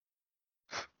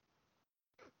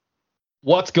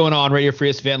What's going on, Radio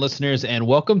Free fan listeners, and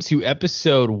welcome to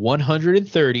episode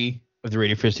 130 of the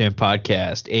Radio Free fan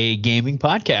podcast, a gaming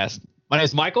podcast. My name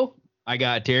is Michael. I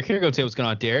got Derek here. Go say what's going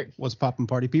on, Derek. What's poppin',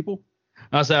 party people?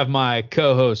 I also have my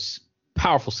co-host,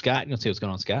 Powerful Scott. You go say what's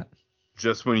going on, Scott.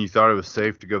 Just when you thought it was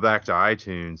safe to go back to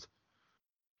iTunes.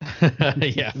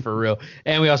 Yeah, for real.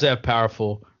 And we also have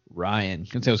Powerful Ryan.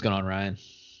 You go say what's going on, Ryan.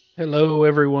 Hello,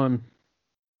 everyone.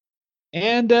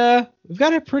 And we've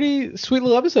got a pretty sweet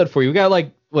little episode for you. We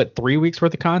got 3 weeks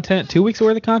worth of content? 2 weeks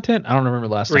worth of content? I don't remember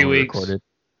the last 3 time we weeks. recorded.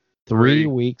 3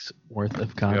 weeks worth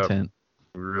of content.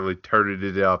 We really turded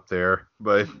it out there,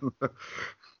 but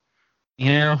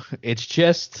It's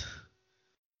just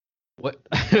what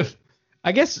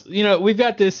I guess, we've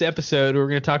got this episode. We're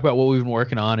going to talk about what we've been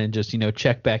working on and just,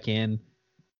 check back in.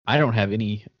 I don't have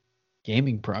any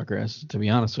gaming progress, to be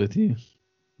honest with you,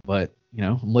 but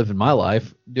I'm living my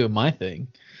life, doing my thing.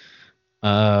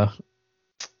 But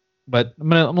I'm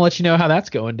gonna let you know how that's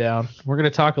going down. We're gonna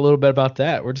talk a little bit about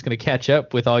that. We're just gonna catch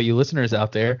up with all you listeners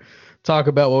out there, talk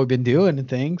about what we've been doing and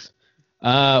things.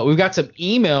 We've got some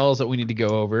emails that we need to go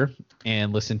over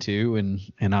and listen to,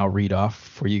 and I'll read off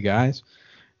for you guys,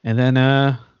 and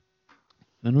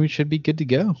then we should be good to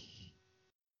go.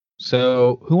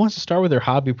 So, who wants to start with their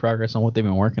hobby progress on what they've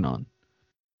been working on?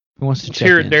 Who wants to check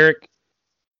Cheer in? it, Derek.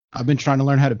 I've been trying to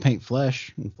learn how to paint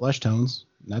flesh and flesh tones.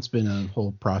 And that's been a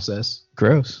whole process.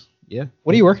 Gross. Yeah.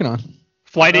 What are you working on?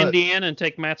 Fly to Indiana and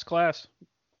take Matt's class.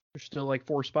 There's still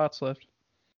 4 spots left.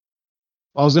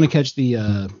 I was going to catch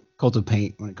the Cult of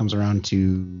Paint when it comes around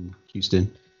to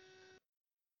Houston.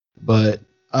 But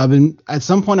at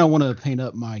some point I want to paint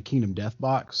up my Kingdom Death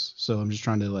box. So I'm just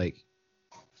trying to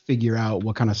figure out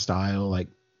what kind of style,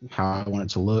 how I want it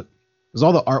to look. Because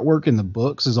all the artwork in the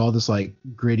books is all this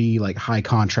gritty, high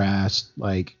contrast,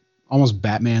 almost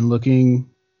Batman looking.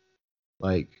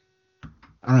 I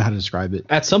don't know how to describe it.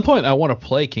 At some point, I want to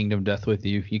play Kingdom Death with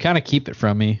you. You kind of keep it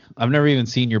from me. I've never even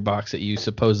seen your box that you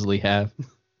supposedly have.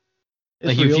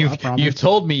 It's real, I promise. You've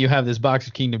told me you have this box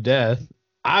of Kingdom Death.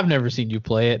 I've never seen you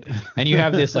play it, and you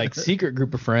have this secret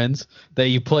group of friends that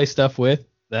you play stuff with.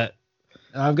 That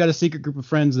I've got a secret group of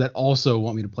friends that also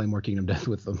want me to play more Kingdom Death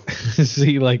with them.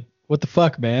 see, what the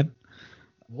fuck, man?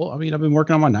 Well, I've been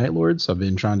working on my Night Lords. So I've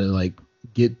been trying to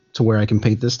get to where I can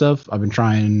paint this stuff. I've been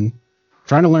trying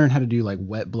to learn how to do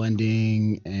wet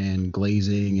blending and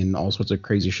glazing and all sorts of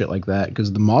crazy shit like that.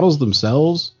 Because the models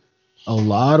themselves, a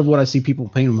lot of what I see people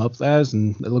paint them up as,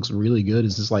 and it looks really good,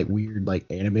 is this weird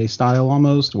anime style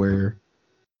almost, where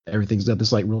everything's got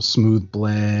this real smooth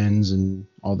blends and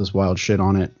all this wild shit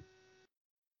on it.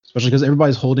 Especially because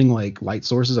everybody's holding light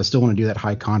sources. I still want to do that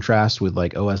high contrast with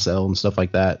OSL and stuff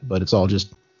like that, but it's all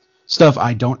just stuff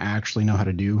I don't actually know how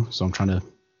to do. So I'm trying to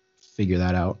figure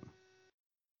that out.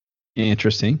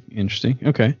 Interesting.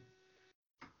 Okay.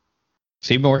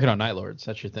 So you've been working on Night Lords.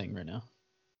 That's your thing right now.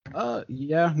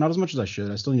 Yeah, not as much as I should.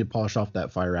 I still need to polish off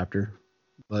that Fire Raptor.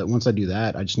 But once I do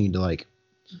that, I just need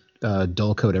to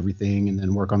dull coat everything and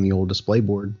then work on the old display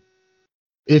board.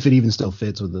 If it even still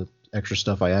fits with the extra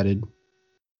stuff I added.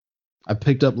 I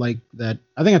picked up that.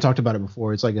 I think I talked about it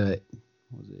before. It's what was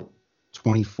it,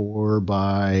 24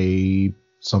 by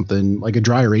something, a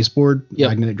dry erase board,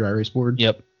 magnetic dry erase board.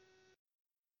 Yep.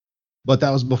 But that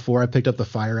was before I picked up the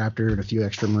Fire Raptor and a few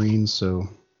extra Marines, so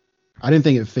I didn't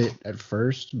think it fit at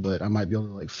first, but I might be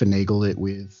able to finagle it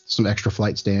with some extra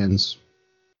flight stands,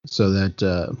 so that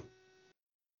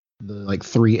the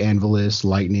 3 Anvilus,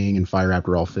 Lightning, and Fire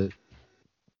Raptor all fit.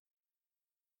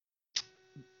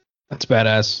 That's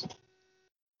badass.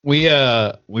 We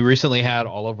recently had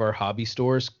all of our hobby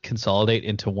stores consolidate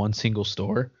into one single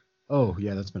store. Oh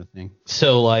yeah, that's been a thing.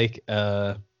 So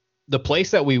the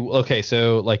place that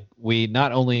we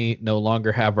not only no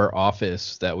longer have our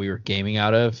office that we were gaming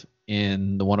out of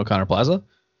in the One O'Connor Plaza,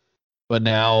 but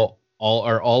now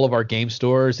all of our game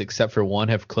stores except for one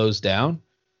have closed down.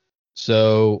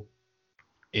 So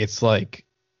it's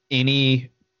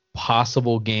any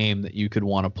possible game that you could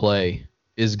want to play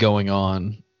is going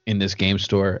on in this game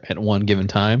store at one given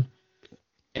time.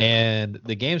 And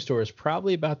the game store is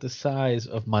probably about the size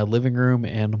of my living room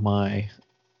and my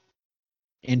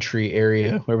entry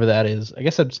area, wherever that is. I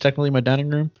guess that's technically my dining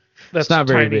room. That's it's not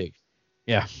very tiny. big.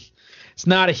 Yeah. It's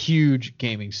not a huge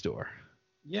gaming store.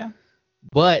 Yeah.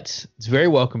 But it's very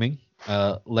welcoming.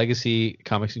 Legacy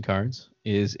Comics and Cards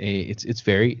is it's a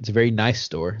very nice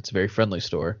store. It's a very friendly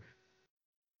store.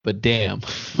 But damn,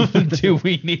 do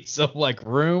we need some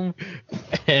room,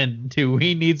 and do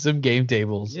we need some game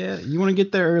tables? Yeah, you want to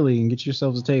get there early and get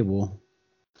yourselves a table.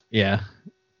 Yeah.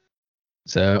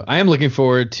 So I am looking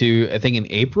forward to, I think in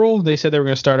April, they said they were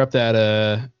going to start up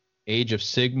that Age of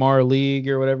Sigmar League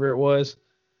or whatever it was.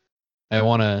 I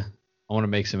wanna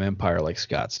make some Empire like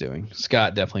Scott's doing.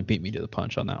 Scott definitely beat me to the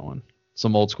punch on that one.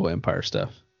 Some old school Empire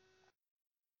stuff.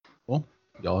 Well,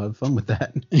 y'all have fun with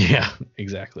that. Yeah,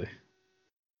 exactly.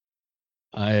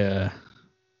 I've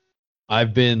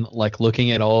been like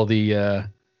looking at all the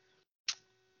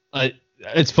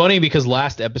it's funny because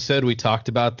last episode we talked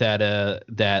about that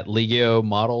Legio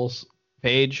models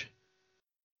page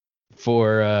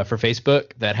for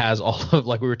Facebook that has all of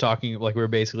like we were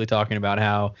basically talking about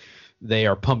how they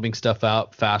are pumping stuff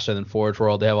out faster than Forge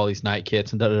World. They have all these night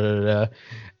kits and da da da da.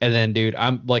 And then, dude,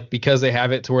 I'm like, because they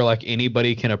have it to where like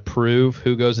anybody can approve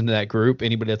who goes into that group.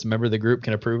 Anybody that's a member of the group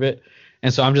can approve it.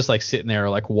 And so I'm just like sitting there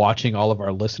like watching all of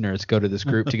our listeners go to this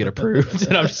group to get approved.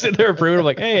 And I'm just sitting there approving. I'm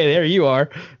like, hey, there you are.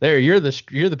 There, you're the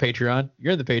Patreon.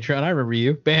 You're the Patreon. I remember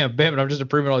you. Bam, bam. And I'm just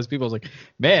approving all these people. I was like,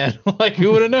 man, like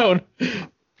who would have known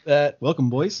that? Welcome,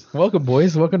 boys. Welcome,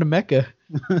 boys. Welcome to Mecca.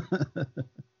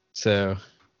 So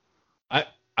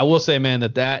I will say, man,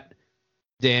 that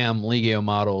damn Legio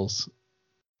models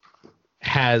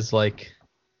has like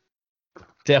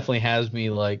definitely has me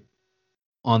like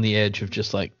on the edge of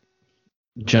just like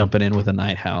jumping in with a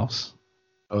Night House.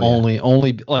 Oh, yeah.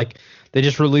 Only like they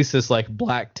just released this like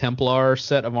Black Templar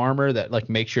set of armor that like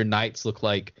makes your knights look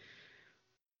like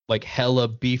hella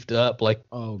beefed up, like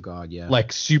Oh god, yeah.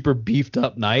 like super beefed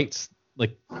up knights.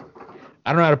 Like I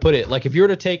don't know how to put it. Like if you were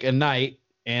to take a knight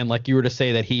and like you were to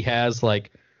say that he has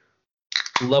like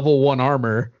level 1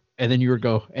 armor, and then you would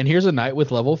go, and here's a knight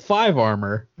with level 5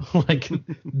 armor. Like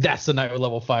that's the knight with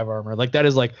level 5 armor. Like that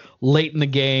is like late in the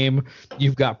game.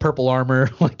 You've got purple armor.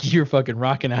 Like you're fucking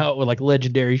rocking out with like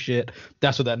legendary shit.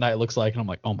 That's what that knight looks like. And I'm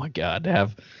like, oh my god, to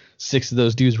have 6 of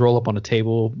those dudes roll up on a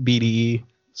table, BDE,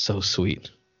 so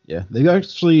sweet. Yeah, they've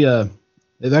actually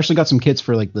got some kits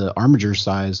for like the armiger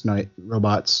size night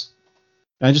robots.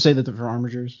 Can I just say that they're for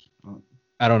armigers?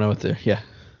 I don't know what they're, yeah.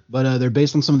 But they're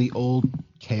based on some of the old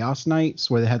Chaos Knights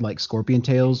where they had like scorpion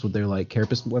tails with their like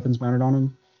carapace weapons mounted on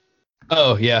them.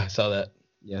 Oh yeah, I saw that.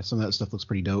 Yeah, some of that stuff looks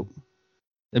pretty dope.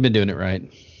 They've been doing it right.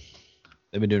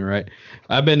 I've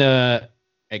been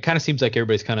it kind of seems like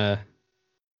everybody's kind of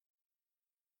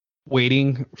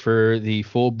waiting for the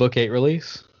full Book 8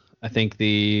 release. I think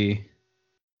it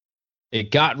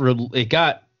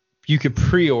got you could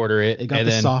pre-order it. It got and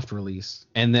the then, soft release.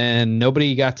 and then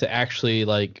nobody got to actually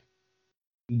like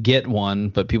get one,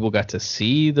 but people got to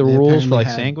see the They rules for apparently like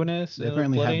had- Sanguinus. They and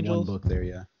apparently Blood had Angels. one book there,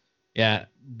 yeah. Yeah,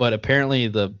 but apparently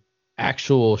the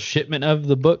actual shipment of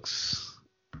the books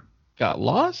got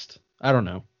lost. I don't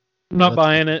know. I'm not That's-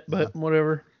 buying it, but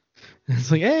whatever. It's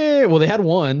like, hey, well, they had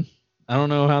one. I don't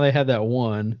know how they had that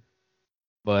one,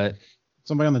 but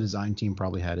Somebody on the design team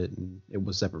probably had it, and it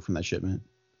was separate from that shipment.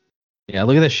 yeah,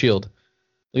 look at this shield.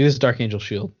 Look at this Dark Angel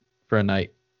shield for a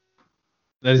knight.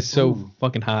 That is so Ooh.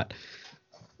 fucking hot.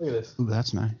 Look at this. Ooh,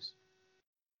 that's nice.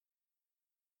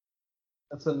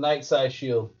 That's a knight size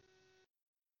shield.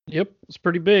 Yep, it's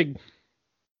pretty big.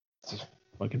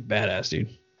 Fucking badass, dude.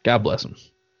 God bless him.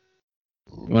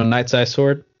 You want a knight size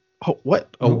sword? Oh,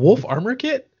 what? A No. wolf armor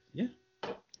kit?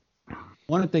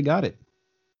 Wonder if they got it.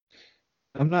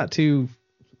 I'm not too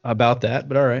about that,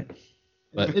 but all right.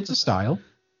 But It's a style.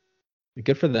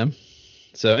 good for them.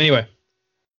 So anyway,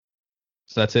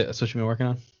 so that's it. That's what you've been working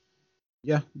on.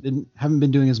 Yeah, haven't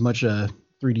been doing as much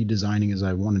 3D designing as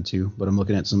I wanted to, but I'm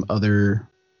looking at some other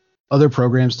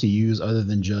programs to use other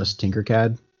than just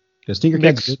Tinkercad. Because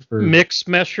Tinkercad's good for Mix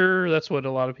Mesher, that's what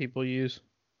a lot of people use.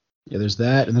 yeah. There's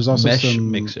that, and there's also Mesh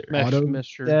some Mixer. Mesh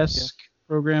Autodesk Mesher,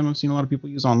 program I've seen a lot of people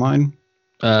use online.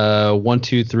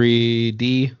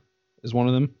 123D is one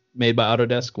of them, made by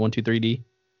Autodesk. 123D.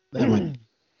 That one.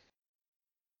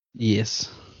 Yes.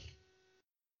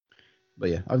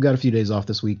 But yeah, I've got a few days off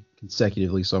this week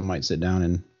consecutively, so I might sit down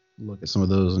and look at some of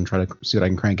those and try to see what I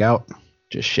can crank out.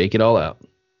 Just shake it all out.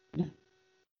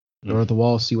 Throw it at the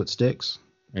wall, see what sticks.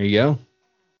 There you go.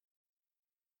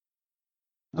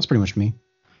 That's pretty much me.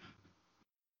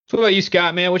 So what about you,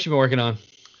 Scott, man? What you been working on?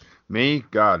 Me,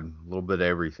 God, a little bit of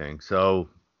everything. So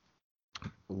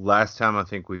last time I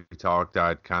think we talked,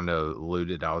 I'd kind of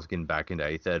alluded I was getting back into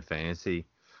 8th Ed Fantasy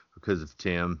because of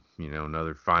Tim. You know,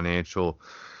 another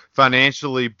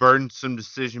financially burdensome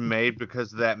decision made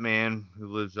because of that man who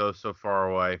lives so far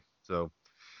away. So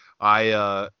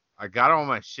I got all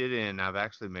my shit in. I've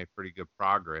actually made pretty good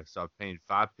progress. So I've painted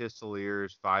 5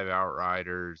 Pistoliers, 5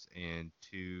 Outriders, and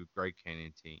 2 Great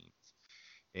Canyon teams.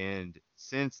 And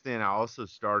since then, I also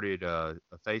started a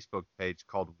Facebook page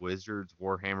called Wizards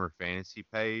Warhammer Fantasy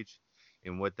page.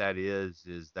 And what that is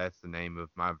that's the name of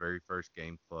my very first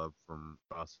game club from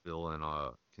Rossville in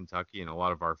Kentucky. And a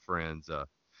lot of our friends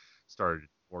started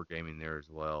wargaming there as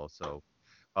well. So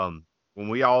when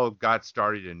we all got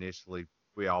started initially,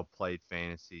 we all played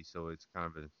fantasy, so it's kind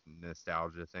of a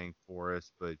nostalgia thing for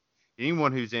us. But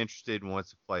anyone who's interested and wants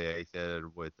to play 8th Ed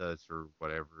with us or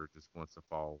whatever, just wants to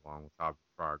follow along with Hobby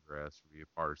Progress or be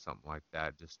a part of something like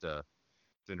that, just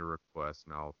send a request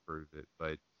and I'll approve it.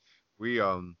 But we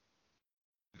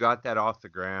got that off the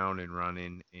ground and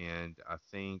running, and I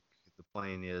think the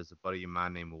plan is a buddy of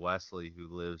mine named Wesley who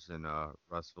lives in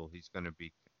Russellville. He's going to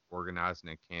be organizing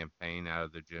a campaign out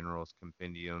of the General's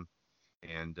Compendium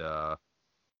and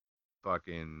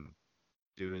fucking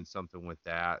doing something with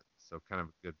that. So kind of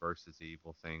a good versus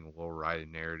evil thing. We'll write a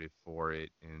narrative for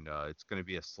it, and it's going to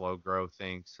be a slow grow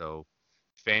thing. So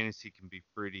fantasy can be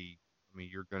pretty. I mean,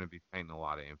 you're going to be painting a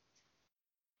lot of infantry.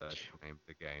 That's the name of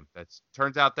the game.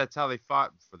 Turns out that's how they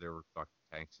fought before there were fucking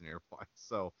tanks and airplanes.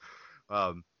 So,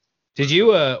 did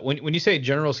you when you say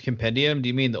General's Compendium, do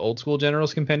you mean the old school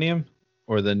General's Compendium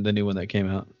or the new one that came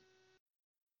out?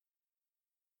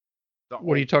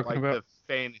 What are you talking about?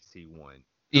 The fantasy one.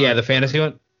 Yeah, the fantasy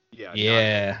one. Yeah.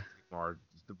 Yeah.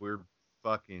 We're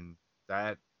fucking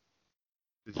that.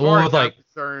 As The far one as with, I'm like-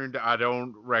 concerned, I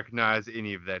don't recognize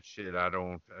any of that shit. I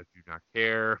do not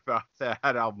care about that.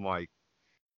 I'm like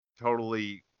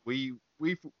totally.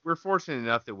 We're fortunate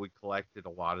enough that we collected a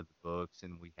lot of the books,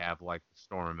 and we have like the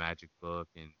Storm of Magic book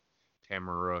and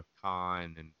Tamara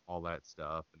Khan and all that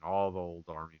stuff, and all the old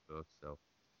army books. So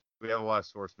we have a lot of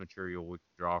source material we can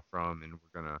draw from, and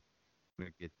we're gonna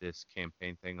get this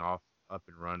campaign thing up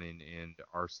and running. And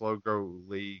our slow grow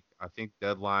league, I think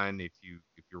deadline, if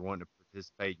you're wanting to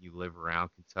participate and you live around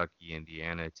Kentucky,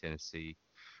 Indiana, Tennessee,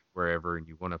 wherever, and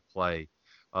you want to play,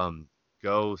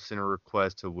 go send a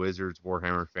request to Wizards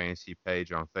Warhammer Fantasy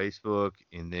page on Facebook,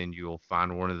 and then you'll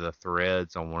find one of the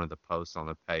threads on one of the posts on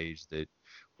the page that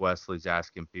Wesley's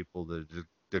asking people to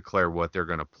declare what they're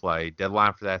going to play.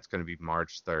 Deadline for that's going to be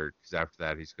March 3rd, because after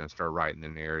that he's going to start writing the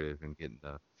narrative and getting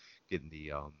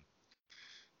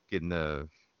the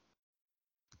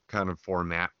kind of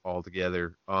format all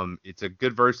together. It's a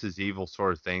good versus evil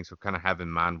sort of thing, so kind of have in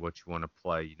mind what you want to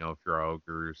play. You know, if you're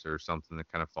ogres or something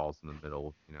that kind of falls in the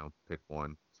middle, you know, pick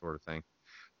one sort of thing.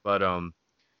 But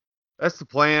that's the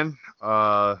plan.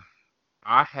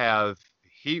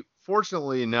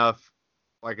 Fortunately enough,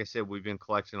 like I said, we've been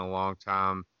collecting a long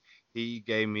time. He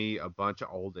gave me a bunch of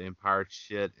old Empire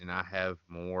shit, and I have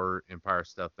more Empire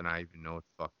stuff than I even know what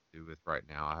the fuck to do with right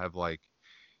now. I have like,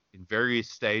 in various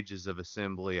stages of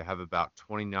assembly, I have about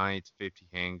 20 knights, 50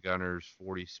 handgunners,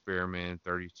 40 spearmen,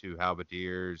 32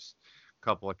 halberdiers, a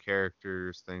couple of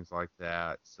characters, things like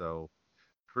that. So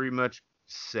pretty much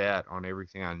set on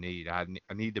everything I need. I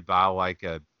need to buy like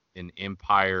an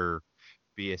Empire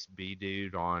BSB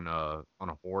dude on a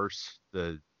horse,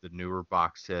 the newer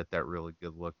box set, that really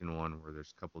good looking one where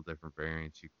there's a couple of different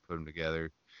variants, you can put them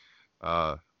together.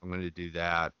 I'm going to do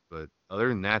that, but other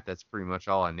than that, that's pretty much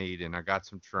all I need. And I got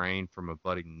some terrain from a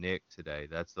buddy Nick today.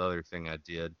 That's the other thing I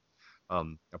did. I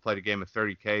played a game of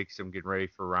 30K because I'm getting ready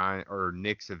for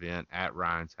Nick's event at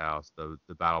Ryan's house, the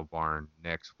Battle Barn,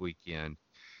 next weekend.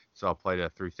 So I played a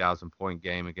 3,000 point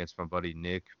game against my buddy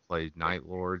Nick, played Night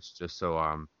Lords, just so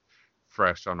I'm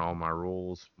fresh on all my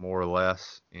rules, more or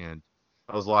less. And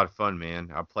that was a lot of fun,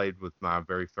 man. I played with my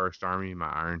very first army,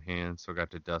 my Iron Hands, so I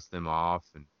got to dust them off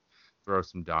and throw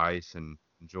some dice and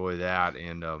enjoy that.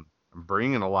 And I'm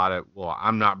bringing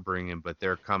I'm not bringing, but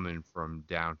they're coming from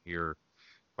down here,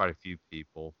 quite a few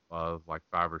people, like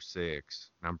 5 or 6.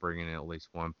 And I'm bringing in at least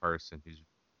one person who's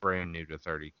brand new to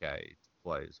 30K to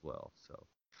play as well. So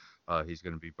he's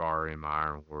going to be borrowing my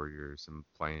Iron Warriors and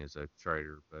playing as a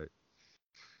trader.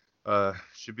 But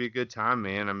should be a good time,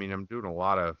 man. I mean, I'm doing a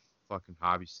lot of fucking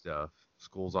hobby stuff.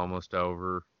 School's almost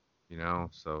over, you know,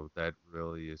 so that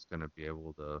really is going to be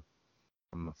able to.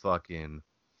 I'm a fucking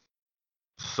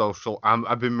social.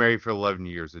 I've been married for 11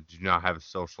 years. I do not have a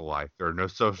social life. There are no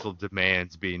social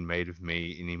demands being made of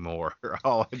me anymore.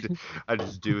 All I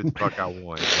just do what the fuck I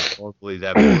want. Hopefully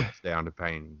that boils down to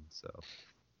painting. So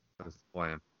that's the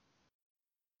plan.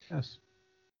 Yes.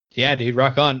 Yeah, dude,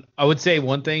 rock on. I would say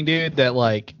one thing, dude,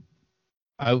 that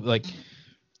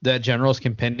that General's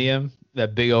Compendium,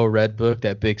 that big old red book,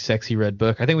 that big sexy red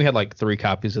book. I think we had like 3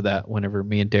 copies of that whenever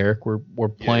me and Derek were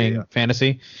playing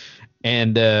fantasy.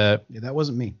 And Yeah, that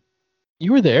wasn't me.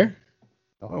 you were there.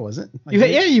 Oh, I wasn't.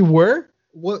 Yeah, you were.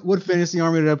 What fantasy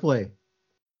army did I play?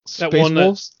 That Space one that-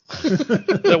 Wolves.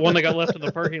 That one that got left in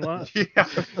the parking lot. Yeah.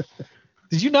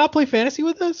 Did you not play fantasy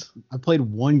with us? I played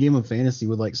one game of fantasy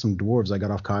with like some dwarves I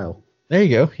got off Kyle. There you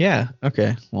go. Yeah.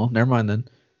 Okay. Well, never mind then.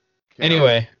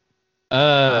 Anyway,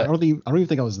 I don't even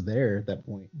think I was there at that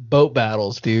point. boat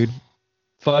battles, dude.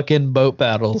 fucking boat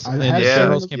battles I in have the seen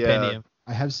General's them, Compendium.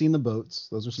 I have seen the boats.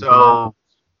 Those are some So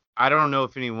I don't know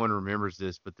if anyone remembers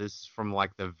this, but this is from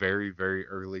like the very, very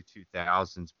early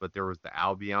 2000s. But there was the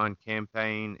Albion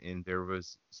campaign, and there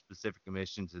was specific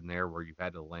missions in there where you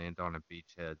had to land on a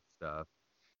beachhead stuff.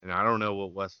 And I don't know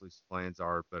what Wesley's plans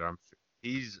are, but I'm sure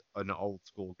he's an old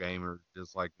school gamer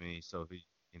just like me, so he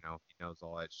knows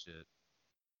all that shit.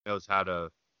 Knows how to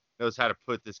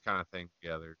put this kind of thing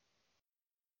together.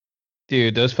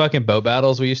 Dude, those fucking boat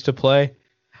battles we used to play.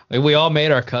 Like we all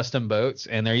made our custom boats,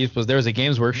 and there was a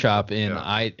Games Workshop in Yeah.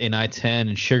 I-10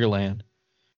 in Sugarland,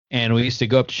 and we used to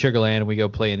go up to Sugarland and we go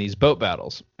play in these boat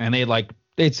battles. And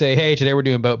they'd say, hey, today we're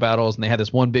doing boat battles, and they had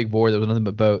this one big board that was nothing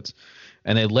but boats,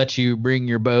 and they'd let you bring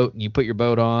your boat and you put your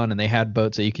boat on, and they had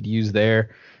boats that you could use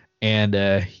there, and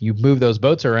you move those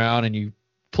boats around and you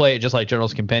play it just like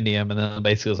General's Compendium, and then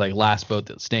basically it's like last boat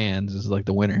that stands is like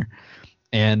the winner.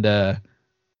 And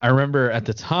I remember at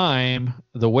the time,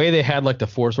 the way they had like the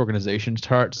force organization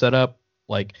chart set up,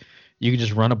 like you could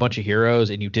just run a bunch of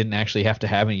heroes and you didn't actually have to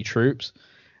have any troops.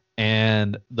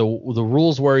 And the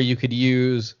rules were you could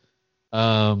use,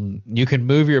 you can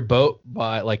move your boat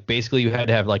by like basically you had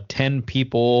to have like 10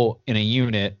 people in a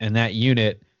unit, and that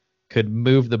unit could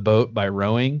move the boat by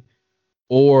rowing,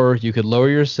 or you could lower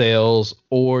your sails,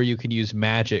 or you could use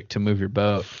magic to move your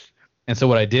boat. And so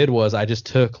what I did was I just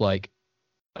took like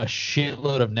a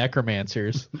shitload of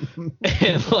necromancers and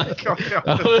and so I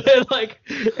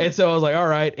was like, all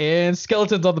right, and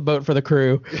skeletons on the boat for the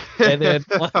crew. And then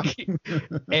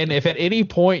and if at any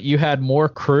point you had more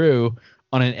crew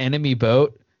on an enemy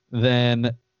boat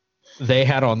than they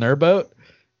had on their boat,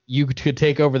 you could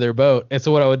take over their boat. And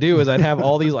so what I would do is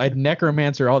I'd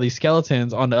necromancer all these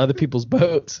skeletons onto other people's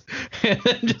boats and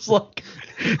then just like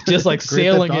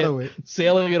sailing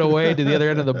it away to the other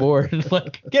end of the board and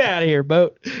like, get out of here,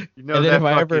 boat. You know, and then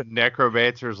that fucking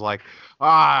necromancer's like,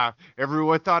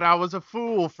 everyone thought I was a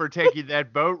fool for taking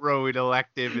that boat rowing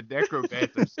elective in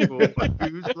necromancer school, but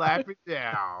who's laughing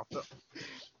now?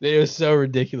 It was so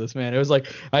ridiculous, man. It was like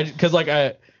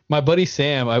my buddy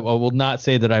Sam, I will not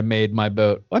say that I made my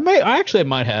boat. I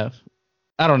might have.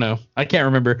 I don't know. I can't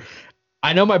remember.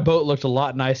 I know my boat looked a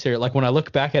lot nicer. Like when I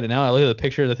look back at it now, I look at the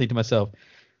pictures, I think to myself,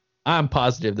 I'm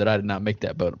positive that I did not make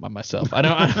that boat by myself.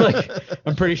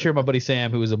 I'm pretty sure my buddy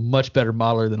Sam, who is a much better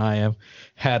modeler than I am,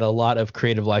 had a lot of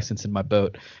creative license in my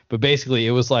boat. But basically,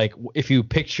 it was like if you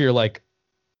picture like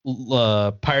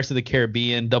Pirates of the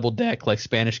Caribbean double deck like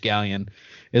Spanish galleon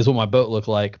is what my boat looked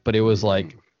like, but it was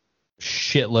like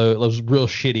shitload. It was real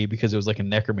shitty because it was like a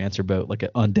necromancer boat, like an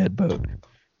undead boat,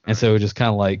 and so it was just kind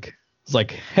of like it's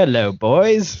like, hello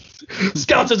boys,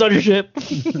 skeletons on your ship.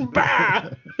 Bah!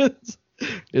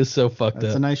 It's so fucked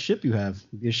That's up. a nice ship you have.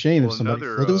 It'd be a shame if somebody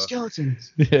look at those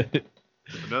skeletons.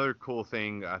 Another cool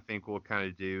thing I think we'll kind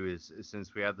of do is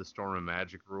since we have the Storm of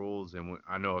Magic rules, and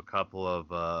I know a couple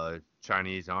of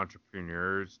Chinese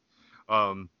entrepreneurs,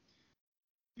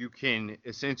 you can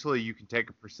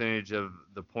take a percentage of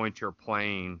the points you're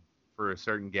playing for a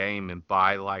certain game and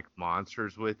buy like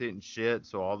monsters with it and shit.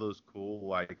 So all those cool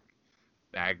like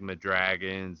magma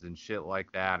dragons and shit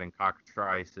like that, and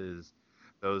cockatrices,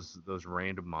 those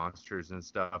random monsters and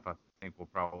stuff. I think we'll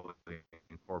probably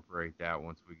incorporate that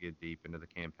once we get deep into the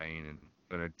campaign, and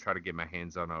gonna try to get my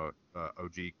hands on a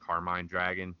OG Carmine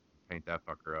dragon, paint that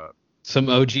fucker up. Some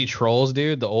OG trolls,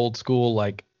 dude, the old school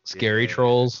like scary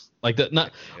trolls, like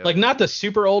not the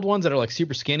super old ones that are like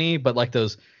super skinny, but like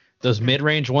those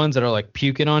mid-range ones that are like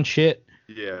puking on shit.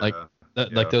 Yeah.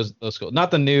 Like those cool.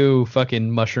 Not the new fucking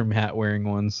mushroom hat wearing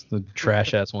ones, the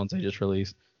trash ass ones they just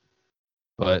released.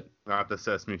 But not the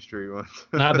Sesame Street ones.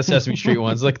 Not the Sesame Street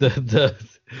ones, like the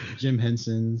Jim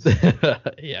Henson's.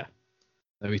 Yeah.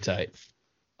 That'd be tight.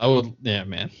 Yeah,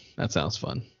 man. That sounds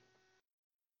fun.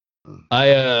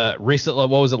 I recently,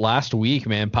 what was it, last week,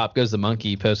 man, Pop Goes the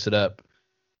Monkey posted up.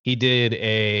 He did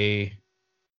a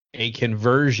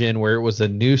conversion where it was the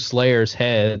new Slayer's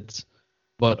heads,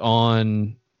 but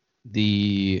on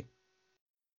the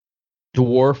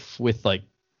dwarf with like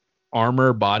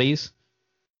armor bodies,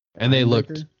 and they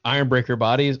looked Ironbreaker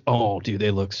bodies. Oh, dude, they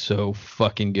look so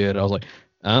fucking good. I was like,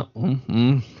 I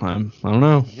don't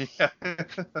know. Yeah.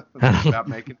 About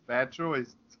making a bad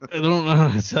choice. I don't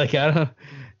know. It's like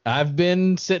I've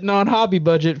been sitting on hobby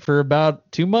budget for about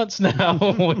 2 months now.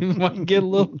 We might get a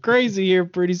little crazy here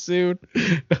pretty soon.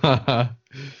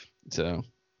 So,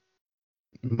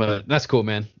 but that's cool,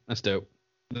 man. That's dope.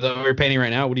 Is that what you're painting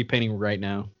right now? What are you painting right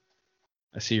now?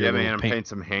 I see you're I'm painting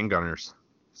some handgunners.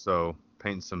 So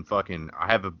painting some I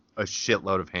have a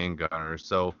shitload of handgunners.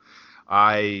 So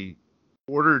I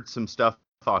ordered some stuff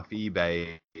off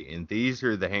eBay, and these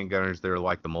are the handgunners that are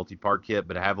like the multi-part kit,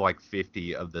 but I have like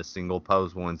 50 of the single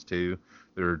pose ones too.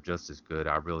 They're just as good.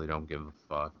 I really don't give a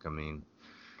fuck. I mean,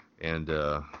 and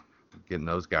getting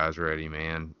those guys ready,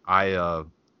 man.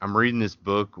 I'm reading this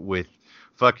book with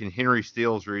fucking Henry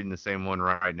Steele's reading the same one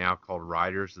right now called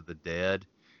Riders of the Dead.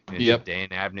 And it's Yep. a Dan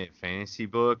Abnett fantasy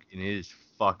book, and it is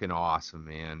fucking awesome,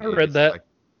 man. I read that. Like,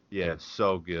 yeah,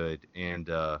 so good. And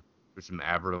there's some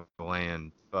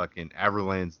Averland, fucking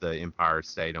Averland's the Empire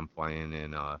State I'm playing,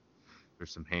 and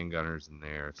there's some handgunners in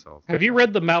there. So Have you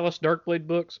read the Malice Darkblade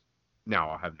books? no,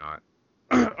 I have not.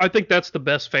 I think that's the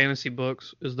best fantasy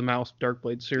books, is the Malice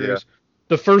Darkblade series. Yeah.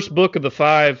 The first book of the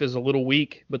 5 is a little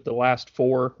weak, but the last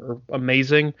 4 are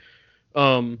amazing.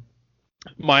 The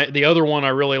other one I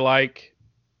really like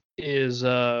is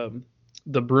the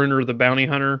Bruner the Bounty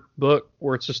Hunter book,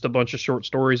 where it's just a bunch of short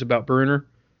stories about Bruner.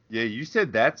 Yeah, you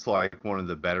said that's like one of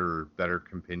the better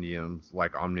compendiums,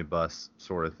 like omnibus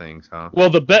sort of things, huh? Well,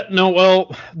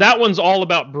 that one's all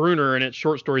about Bruner and it's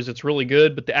short stories. It's really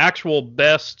good, but the actual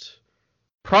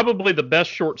probably the best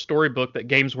short story book that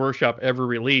Games Workshop ever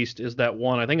released is that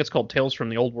one. I think it's called Tales from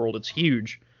the Old World. It's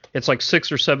huge. It's like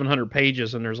 600 or 700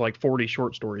 pages, and there's like 40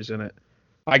 short stories in it.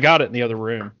 I got it in the other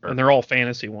room, and they're all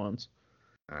fantasy ones.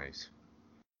 Nice.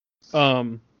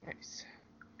 Nice.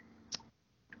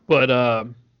 But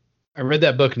I read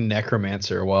that book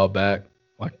Necromancer a while back,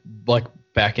 like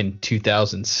back in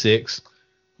 2006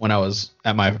 when I was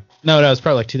at that was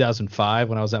probably like 2005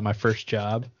 when I was at my first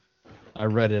job. I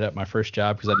read it at my first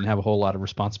job because I didn't have a whole lot of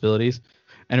responsibilities,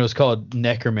 and it was called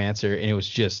Necromancer, and it was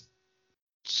just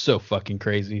so fucking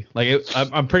crazy. Like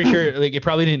I'm pretty sure like it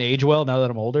probably didn't age well now that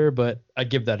I'm older, but I'd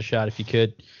give that a shot if you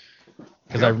could,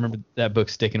 because I remember that book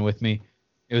sticking with me.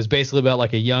 It was basically about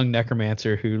like a young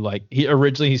necromancer who like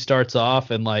he starts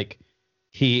off and like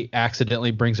he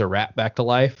accidentally brings a rat back to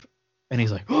life, and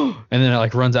he's like, oh, and then it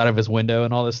like runs out of his window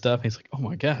and all this stuff. And he's like, oh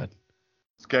my god,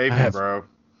 Skaven, bro.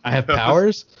 I have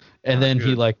powers. And then Good.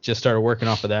 he like just started working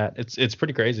off of that. It's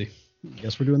pretty crazy.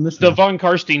 Guess we're doing this. The now. Von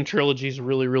Karstein trilogy is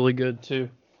really, really good too.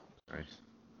 Nice.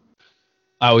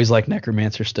 I always like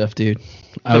Necromancer stuff, dude.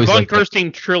 The Von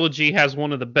Karstein trilogy has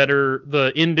one of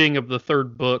the ending of the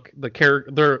third book.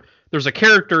 There's a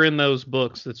character in those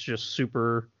books that's just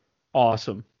super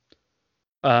awesome.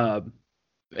 And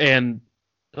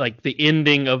like the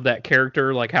ending of that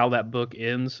character, like how that book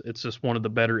ends, it's just one of the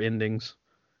better endings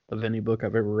of any book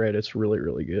I've ever read. It's really,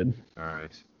 really good. All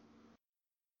right.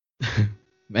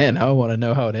 Man, I want to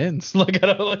know how it ends. Like,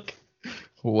 I don't like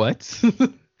what?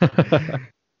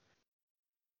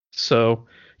 So,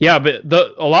 yeah, but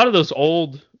a lot of those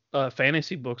old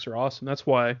fantasy books are awesome. That's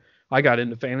why I got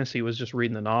into fantasy, was just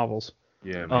reading the novels.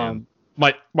 Yeah, man.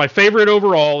 My favorite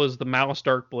overall is the Malice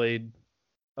Darkblade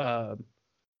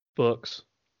books,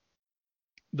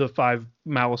 the 5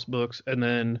 Malice books, and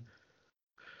then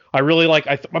I really like.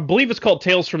 I believe it's called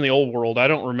Tales from the Old World. I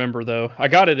don't remember though. I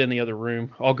got it in the other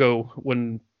room. I'll go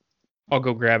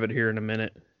grab it here in a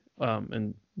minute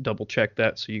and double check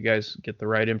that so you guys get the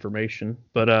right information.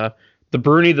 But the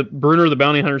Bruner the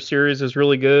Bounty Hunter series is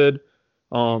really good.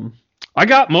 I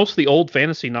got most of the old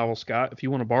fantasy novels, Scott. If you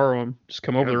want to borrow them, just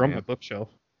come over there on my bookshelf.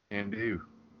 And do.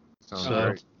 Sounds So-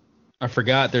 great. I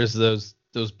forgot. There's those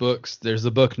books. There's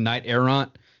the book Knight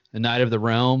Errant, The Knight of the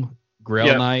Realm, Grail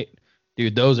Yep. Knight.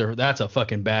 Dude, that's a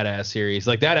fucking badass series.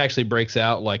 Like that actually breaks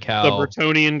out like how The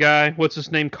Bretonnian guy, what's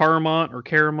his name? Caramont or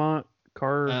Caramont?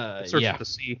 It starts yeah. with the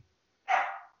C.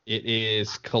 it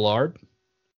is Collard.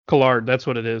 Collard, that's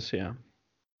what it is. Yeah.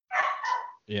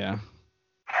 Yeah.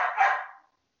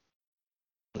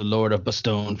 The Lord of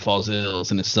Bastogne falls ill,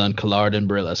 and his son Collard and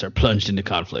Brillis are plunged into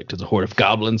conflict as a horde of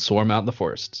goblins swarm out in the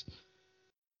forests.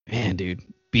 Man, dude,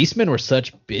 beastmen were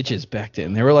such bitches back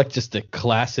then. They were like just a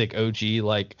classic OG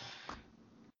like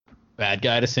bad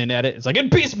guy to send at it. It's like, and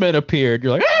beastmen appeared.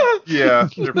 You're like, ah! Yeah,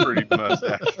 they're pretty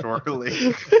mustache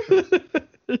twirly.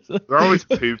 They're always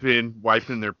pooping,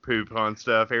 wiping their poop on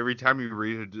stuff. Every time you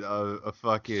read a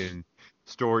fucking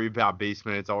story about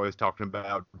beastmen, it's always talking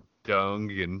about dung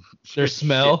and Their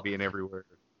smell shit being everywhere.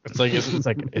 It's like,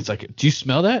 do you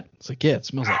smell that? It's like, yeah, it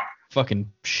smells like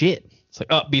fucking shit. It's like,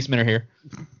 oh, beastmen are here.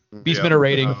 Beastmen are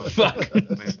raiding. Fuck.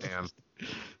 Man.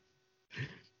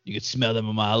 You could smell them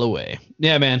a mile away.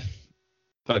 Yeah, man.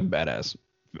 Fucking badass.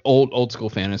 Old school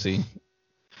fantasy.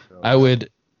 I would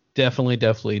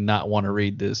definitely not want to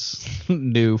read this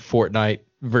new Fortnite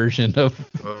version of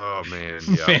Oh man,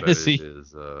 yeah, fantasy. but it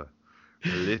is a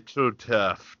little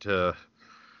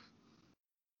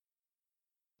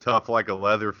tough like a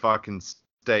leather fucking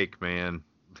steak, man.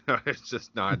 It's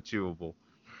just not chewable.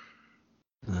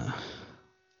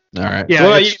 All right. Yeah,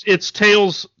 Well, it's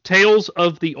Tales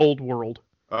of the Old World,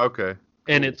 Okay.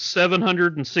 and it's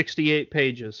 768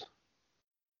 pages.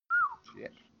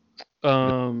 Shit.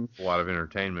 Um, A lot of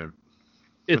entertainment.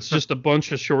 it's just a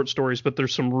bunch of short stories, but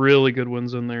there's some really good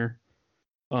ones in there.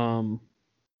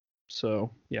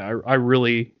 So yeah, I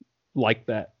really like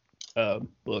that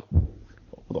book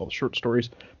with all the short stories.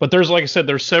 But there's, like I said,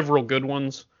 there's several good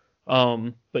ones.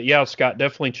 But yeah, Scott,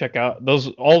 definitely check out those.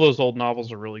 All those old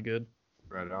novels are really good.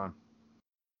 Right on.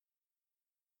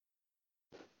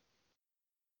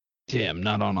 damn,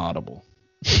 not on Audible.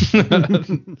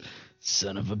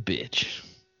 Son of a bitch.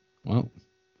 Well,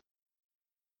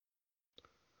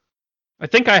 I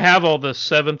think I have all the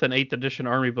 7th and 8th edition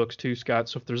Army books too, Scott.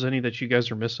 So if there's any that you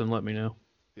guys are missing, let me know.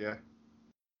 Yeah.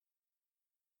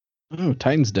 oh,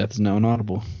 Titan's Death is now on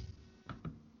Audible.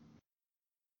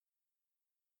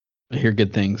 I hear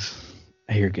good things.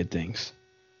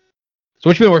 So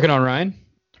what you been working on, Ryan?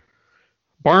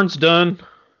 Barn's done.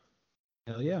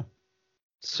 Hell yeah.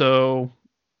 So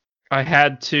I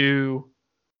had to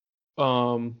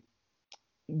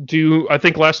do, I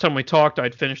think last time we talked,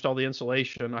 I'd finished all the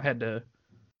insulation. I had to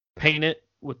paint it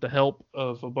with the help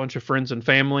of a bunch of friends and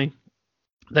family.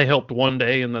 They helped one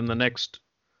day, and then the next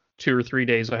 2 or 3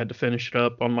 days I had to finish it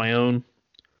up on my own.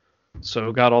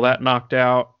 So got all that knocked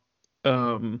out.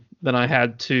 Then I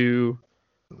had to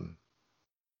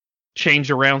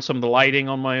change around some of the lighting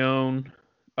on my own.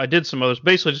 I did some others.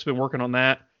 Basically just been working on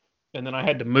that. And then I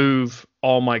had to move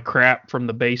all my crap from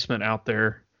the basement out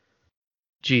there.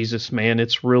 Jesus, man,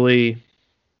 it's really,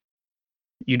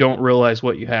 you don't realize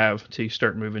what you have until you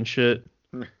start moving shit.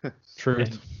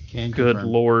 Truth. Can Good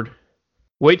confirm. Lord.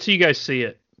 Wait till you guys see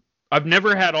it. I've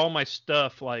never had all my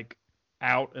stuff like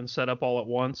out and set up all at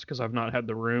once because I've not had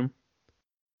the room.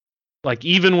 Like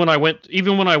even when I went to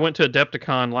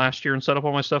Adepticon last year and set up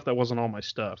all my stuff, that wasn't all my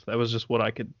stuff. That was just what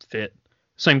I could fit.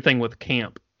 Same thing with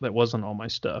camp. That wasn't all my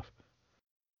stuff.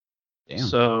 Damn.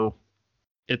 So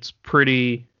it's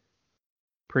pretty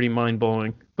mind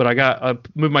blowing. But I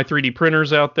moved my 3D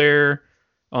printers out there.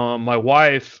 My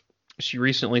wife, she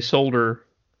recently sold her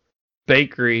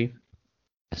bakery,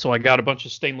 so I got a bunch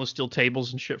of stainless steel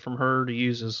tables and shit from her to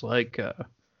use as like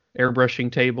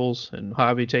airbrushing tables and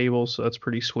hobby tables. So that's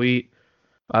pretty sweet.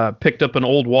 Picked up an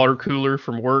old water cooler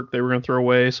from work they were gonna throw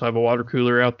away, so I have a water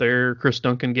cooler out there. Chris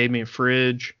Duncan gave me a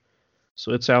fridge,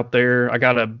 so it's out there. I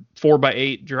got a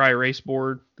 4x8 dry erase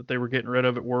board that they were getting rid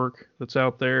of at work. That's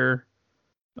out there.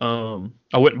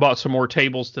 I went and bought some more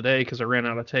tables today because I ran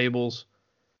out of tables.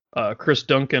 Chris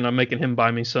Duncan, I'm making him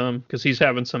buy me some because he's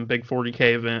having some big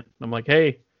 40K event. I'm like,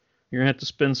 hey, you're gonna have to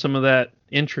spend some of that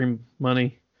entry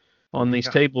money on these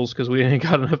tables because we ain't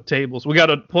got enough tables. We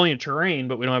got plenty of terrain,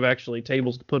 but we don't have actually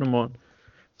tables to put them on.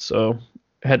 So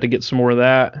I had to get some more of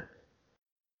that.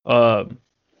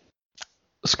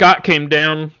 Scott came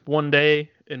down one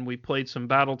day and we played some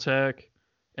BattleTech,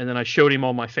 and then I showed him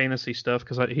all my fantasy stuff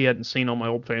because he hadn't seen all my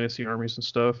old fantasy armies and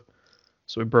stuff.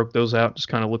 So we broke those out, just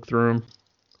kind of looked through them.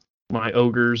 My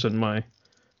ogres and my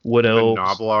wood elves.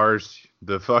 Noblars,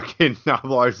 the fucking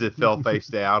Noblars that fell face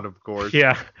down, of course.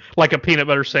 Yeah, like a peanut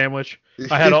butter sandwich.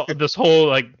 I had this whole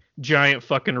like giant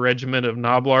fucking regiment of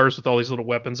Noblars with all these little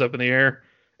weapons up in the air,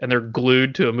 and they're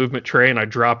glued to a movement tray, and I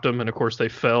dropped them, and of course they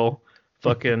fell.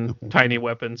 Fucking tiny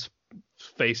weapons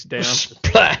face down.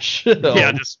 Splash. Yeah,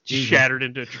 Oh, just Jesus. shattered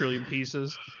into a trillion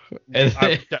pieces. And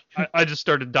I just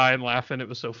started dying laughing. It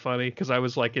was so funny because I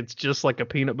was like, it's just like a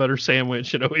peanut butter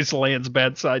sandwich. It always lands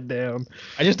bad side down.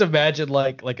 I just imagine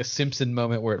like a Simpson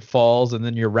moment where it falls and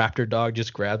then your raptor dog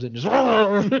just grabs it and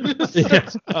just Yeah.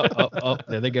 oh,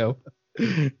 there they go.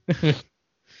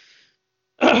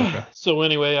 So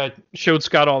anyway, I showed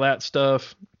Scott all that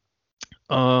stuff.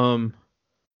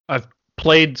 I've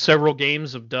played several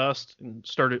games of Dust and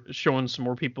started showing some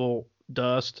more people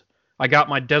Dust. I got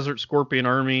my Desert Scorpion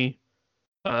army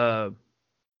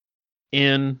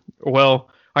in. Well,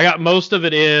 I got most of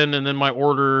it in, and then my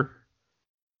order,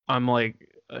 I'm like,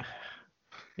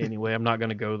 anyway, I'm not going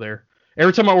to go there.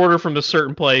 Every time I order from a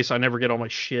certain place, I never get all my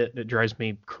shit. It drives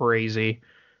me crazy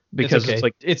because okay. it's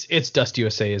like, it's Dust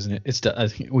USA, isn't it? It's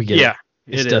we get yeah,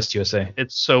 it. It's it Dust is. USA.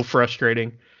 It's so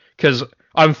frustrating because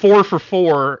I'm 4 for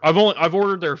 4. I've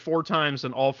ordered there 4 times,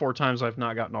 and all 4 times I've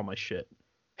not gotten all my shit.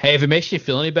 Hey, if it makes you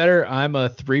feel any better, I'm a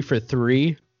 3 for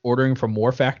 3 ordering from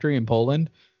War Factory in Poland,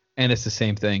 and it's the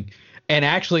same thing. And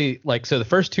actually, like, so the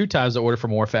first 2 times I ordered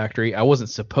from War Factory, I wasn't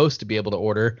supposed to be able to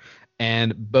order,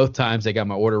 and both times they got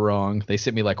my order wrong. They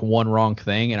sent me like one wrong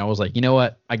thing, and I was like, you know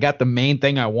what? I got the main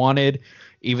thing I wanted,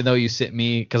 even though you sent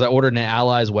me, because I ordered an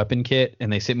Allies weapon kit,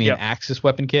 and they sent me an Axis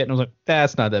weapon kit, and I was like,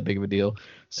 that's not that big of a deal.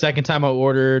 Second time I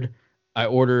ordered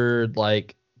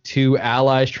like 2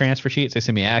 Allies transfer sheets. They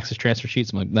sent me Axis transfer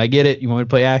sheets. I'm like, I get it. You want me to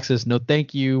play Axis? No,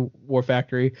 thank you, War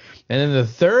Factory. And then the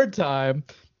third time,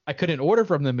 I couldn't order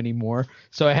from them anymore,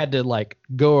 so I had to like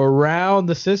go around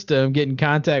the system, get in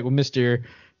contact with Mr.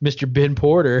 Ben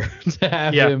Porter to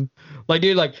have him. Like,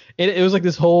 dude, like it was like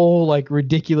this whole like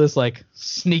ridiculous like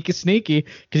sneaky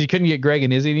because you couldn't get Greg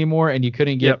and Izzy anymore, and you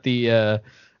couldn't get the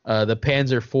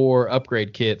Panzer IV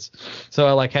upgrade kits. So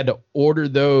I like had to order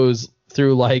those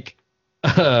through like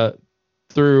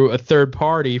through a third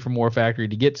party from War Factory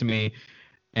to get to me,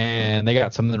 and they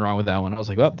got something wrong with that one. I was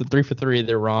like, well, the 3 for 3,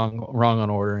 they're wrong on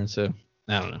order, and so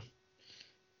I don't know.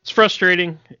 It's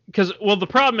frustrating because, well, the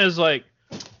problem is like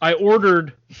I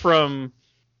ordered from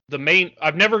the main.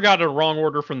 I've never got a wrong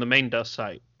order from the main Dust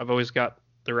site. I've always got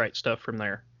the right stuff from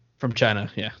there. From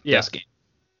China, yeah. Dust game.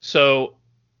 So,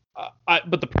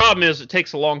 but the problem is it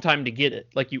takes a long time to get it.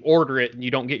 Like you order it and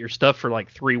you don't get your stuff for like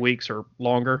 3 weeks or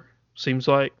longer. Seems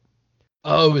like.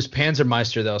 Oh, it was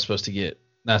Panzermeister that I was supposed to get.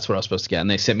 That's what I was supposed to get, and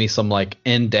they sent me some like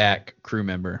NDAC crew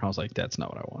member. I was like, that's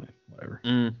not what I wanted. Whatever.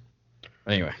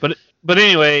 Anyway. But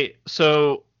anyway,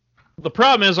 so the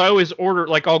problem is I always order,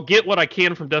 like I'll get what I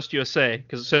can from Dust USA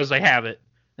because it says they have it,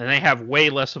 and they have way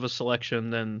less of a selection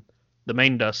than the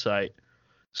main Dust site.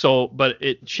 So, but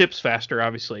it ships faster,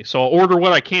 obviously. So I'll order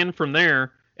what I can from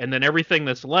there, and then everything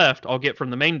that's left I'll get from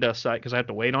the main Dust site because I have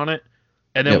to wait on it.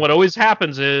 And then what always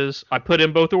happens is I put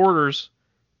in both orders,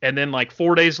 and then like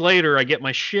 4 days later I get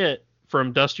my shit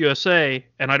from Dust USA,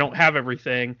 and I don't have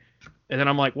everything. And then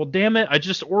I'm like, well, damn it, I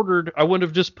just ordered. I would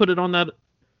have just put it on that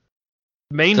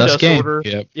main Dust order.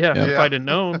 If I'd have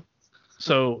known.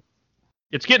 So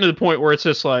it's getting to the point where it's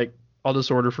just like, I'll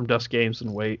just order from Dust Games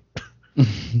and wait.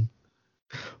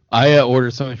 I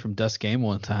ordered something from Dust Game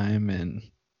one time, and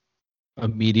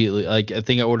immediately, like, I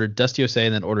think I ordered Dust USA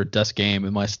and then ordered Dust Game,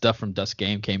 and my stuff from Dust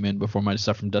Game came in before my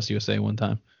stuff from Dust USA one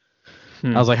time.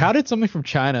 I was like, how did something from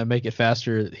China make it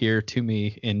faster here to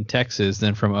me in Texas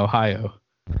than from Ohio?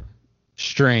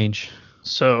 Strange.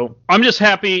 So I'm just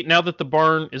happy now that the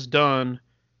barn is done.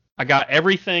 I got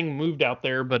everything moved out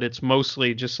there, but it's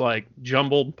mostly just like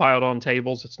jumbled, piled on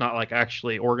tables. It's not like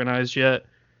actually organized yet.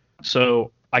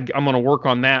 So I'm going to work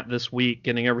on that this week,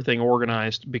 getting everything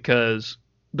organized because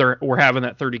we're having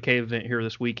that 30K event here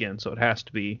this weekend, so it has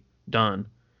to be done.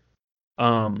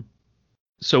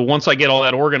 So once I get all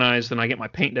that organized and I get my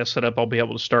paint desk set up, I'll be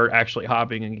able to start actually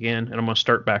hobbying again, and I'm going to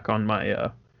start back on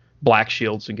my black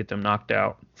shields and get them knocked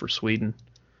out for Sweden.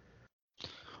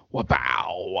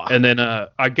 Wow. And then the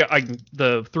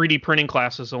 3D printing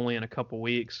class is only in a couple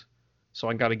weeks, so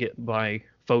I got to get my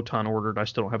Photon ordered. I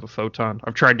still don't have a Photon.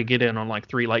 I've tried to get in on like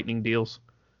 3 Lightning deals,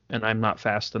 and I'm not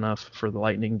fast enough for the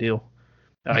Lightning deal.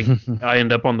 I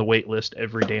end up on the wait list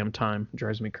every damn time. It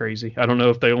drives me crazy. I don't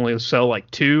know if they only sell like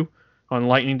 2 on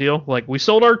Lightning deal. Like, we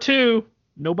sold our 2,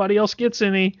 nobody else gets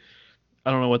any.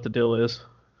 I don't know what the deal is.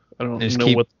 I don't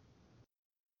know what.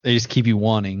 They just keep you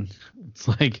wanting. It's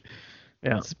like,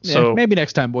 so maybe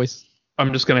next time, boys.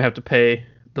 I'm just gonna have to pay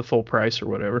the full price or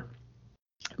whatever.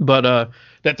 But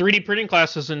that 3D printing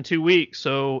class is in 2 weeks,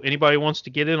 so anybody wants to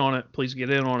get in on it, please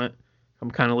get in on it. I'm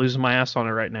kind of losing my ass on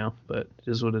it right now, but it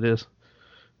is what it is.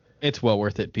 It's well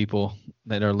worth it, people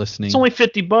that are listening. It's only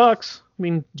 $50. I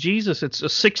mean, Jesus, it's a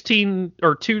 16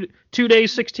 or 2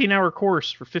 days, 16-hour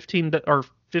course for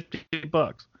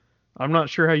 $50. I'm not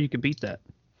sure how you could beat that.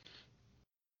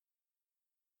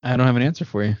 I don't have an answer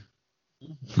for you.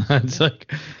 It's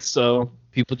like, so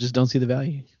people just don't see the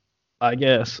value, I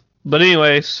guess. But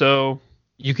anyway, so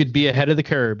you could be ahead of the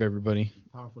curve, everybody.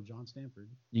 Powerful John Stanford.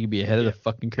 You could be ahead of the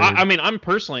fucking curve. I mean, I'm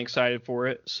personally excited for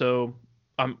it, so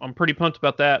I'm pretty pumped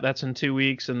about that. That's in 2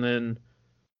 weeks, and then,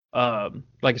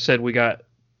 like I said, we got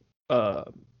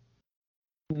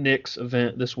Nick's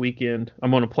event this weekend. I'm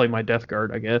gonna play my Death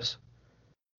Guard, I guess.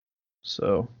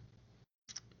 So,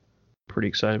 pretty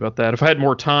excited about that. If I had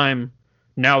more time,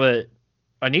 now that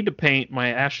I need to paint my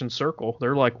Ashen Circle,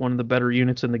 they're like one of the better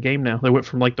units in the game now. They went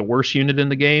from like the worst unit in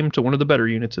the game to one of the better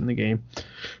units in the game.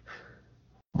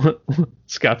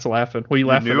 Scott's laughing. What are you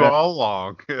laughing knew at? all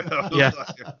along. Yeah.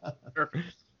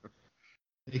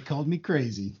 They called me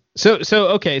crazy. So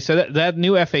okay, so that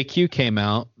new FAQ came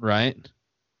out, right?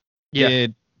 Yeah.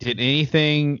 Did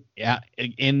anything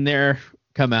in there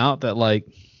come out that like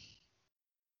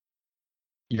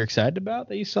you're excited about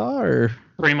that you saw, or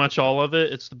Pretty much all of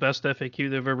it. It's the best FAQ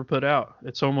they've ever put out.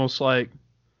 It's almost like,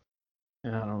 I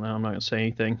don't know, I'm not gonna say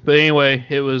anything. But anyway,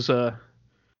 it was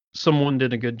someone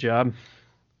did a good job.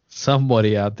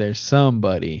 somebody out there,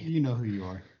 somebody You know who you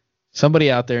are.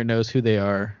 out there knows who they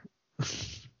are.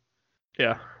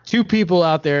 Yeah. 2 people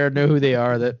out there know who they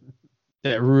are that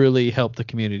really help the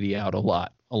community out a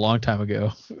lot. a long time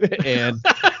ago, and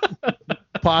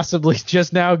possibly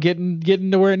just now getting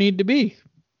to where it needed to be.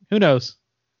 Who knows?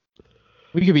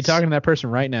 We could be talking to that person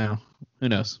right now. Who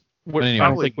knows? But anyway, I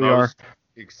don't think we are.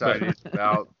 Excited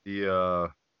about the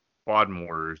quad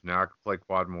mortars. Now I can play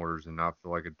quad mortars and not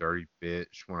feel like a dirty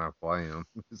bitch when I play them.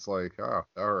 It's like, oh,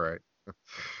 all right.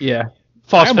 Yeah.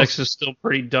 Phosphex is still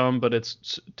pretty dumb, but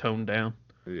it's toned down.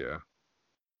 Yeah.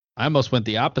 I almost went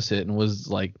the opposite and was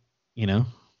like, I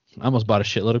almost bought a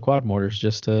shitload of quad mortars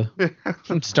just to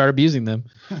start abusing them.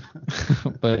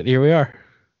 But here we are.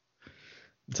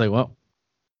 It's like, well.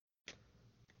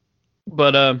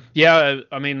 But yeah,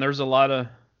 I mean, there's a lot of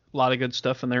good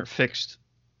stuff in there. It fixed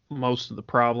most of the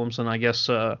problems, and I guess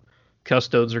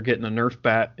Custodes are getting a Nerf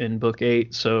bat in Book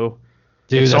 8, so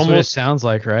dude, that's what it sounds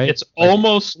like, right? It's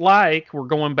almost like we're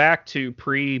going back to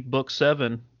pre-Book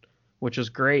 7, which is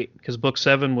great, because Book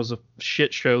 7 was a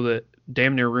shit show that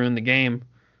damn near ruined the game.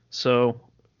 So,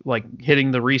 like,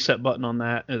 hitting the reset button on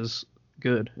that is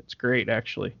good. It's great,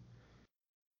 actually.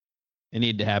 It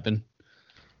needed to happen.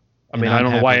 I mean, I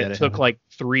don't know why it took like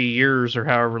 3 years or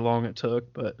however long it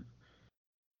took, but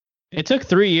it took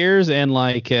 3 years and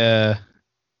like a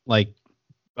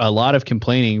lot of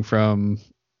complaining from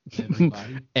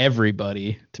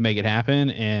everybody to make it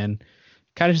happen, and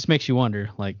kind of just makes you wonder,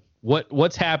 like,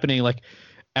 what's happening? Like,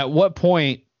 at what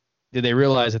point did they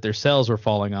realize that their sales were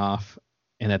falling off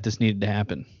and that this needed to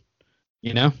happen?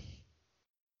 Yeah,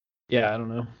 I don't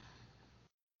know.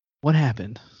 What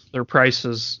happened? Their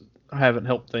prices haven't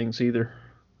helped things either.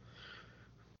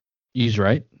 He's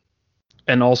right.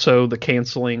 And also the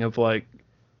canceling of like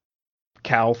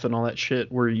Calth and all that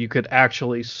shit, where you could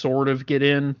actually sort of get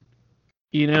in,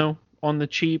 on the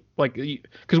cheap. Like,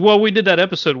 because we did that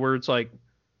episode where it's like,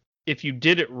 if you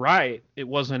did it right, it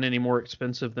wasn't any more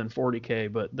expensive than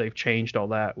 $40K, but they've changed all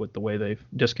that with the way they've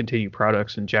discontinued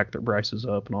products and jacked their prices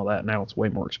up and all that. Now it's way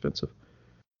more expensive.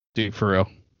 Dude, for real.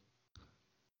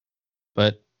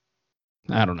 But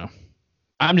I don't know.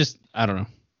 I don't know.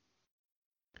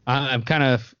 I'm kind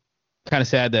of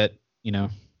sad that,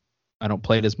 I don't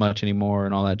play it as much anymore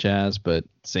and all that jazz, but at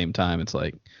the same time, it's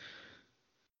like,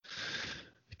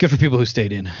 good for people who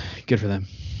stayed in. Good for them.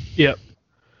 Yep.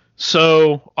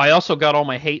 So I also got all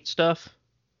my hate stuff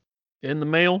in the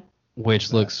mail.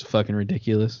 Which looks fucking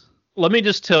ridiculous. Let me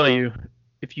just tell you,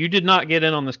 if you did not get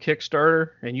in on this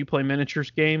Kickstarter and you play miniatures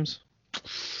games,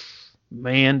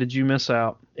 man, did you miss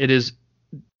out.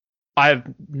 I have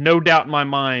no doubt in my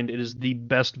mind it is the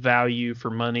best value for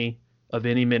money of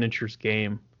any miniatures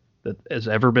game that has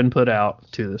ever been put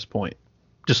out to this point.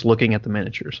 Just looking at the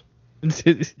miniatures.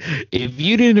 If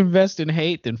you didn't invest in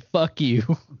hate, then fuck you.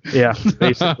 Yeah,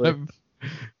 basically.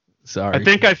 Sorry. I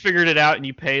think I figured it out, and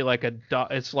you pay like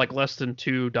it's like less than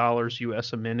 $2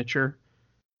 US a miniature.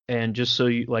 And just so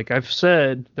you, like I've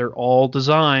said, they're all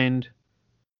designed,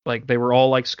 like they were all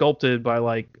like sculpted by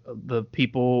like the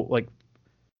people like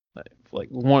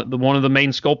one of the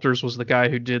main sculptors was the guy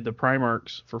who did the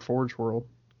Primarchs for Forge World.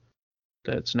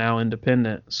 That's now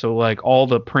independent. So like all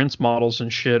the Prince models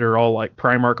and shit are all like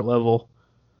Primarch level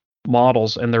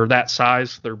models, and they're that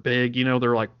size. They're big,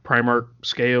 they're like Primarch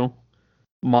scale.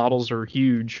 Models are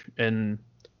huge and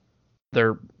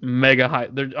they're mega high.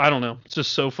 I don't know. It's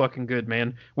just so fucking good,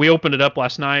 man. We opened it up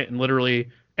last night and literally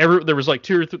there was like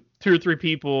two or three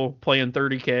people playing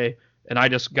 30K, and I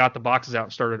just got the boxes out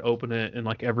and started opening it, and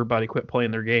like everybody quit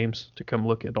playing their games to come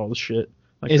look at all the shit.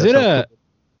 Like, is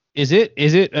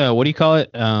it what do you call it?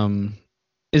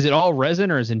 Is it all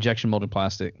resin or is it injection molded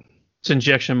plastic? It's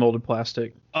injection molded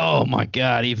plastic. Oh my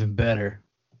god, even better.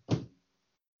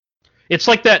 It's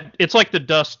like that. It's like the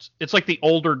dust. It's like the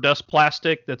older dust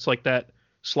plastic that's like that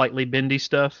slightly bendy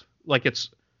stuff. Like it's,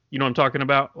 you know what I'm talking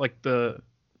about? Like the.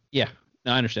 Yeah,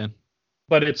 no, I understand.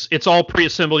 But it's all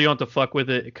pre-assembled. You don't have to fuck with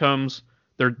it. It comes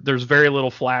there. There's very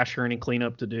little flash or any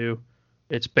cleanup to do.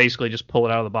 It's basically just pull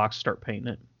it out of the box, start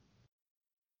painting it.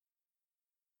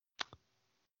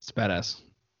 It's badass.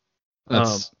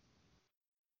 That's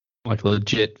like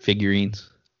legit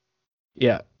figurines.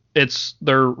 Yeah,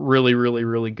 they're really, really,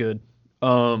 really good.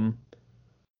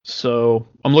 So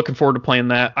I'm looking forward to playing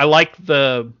that. I like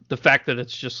the fact that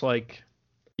it's just like,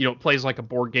 it plays like a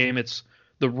board game.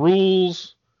 The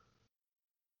rules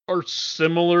are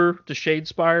similar to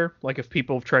Shadespire. Like if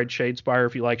people have tried Shadespire,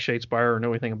 if you like Shadespire or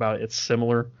know anything about it, it's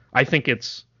similar. I think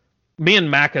me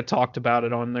and Macca talked about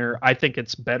it on there. I think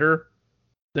it's better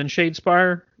than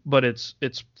Shadespire, but it's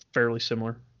fairly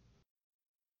similar.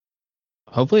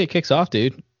 Hopefully it kicks off,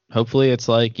 dude. Hopefully it's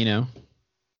like, What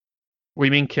do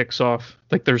you mean kicks off?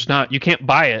 Like you can't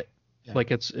buy it. Yeah, like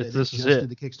this is it.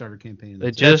 The Kickstarter campaign.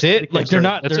 That's it. Like they're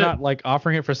not like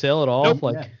offering it for sale at all. Nope.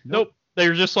 Like nope.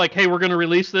 They're just like, hey, we're going to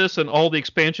release this and all the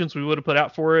expansions we would have put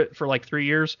out for it for like 3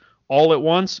 years all at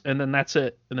once, and then that's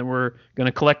it. And then we're going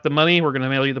to collect the money, we're going to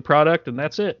mail you the product, and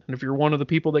that's it. And if you're one of the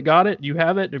people that got it, you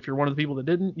have it. If you're one of the people that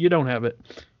didn't, you don't have it.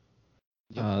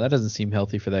 That doesn't seem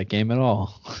healthy for that game at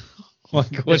all.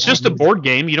 It's just a board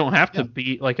game. You don't have to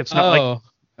be like, it's not like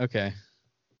okay.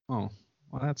 Oh,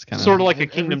 well, that's kind sort of like a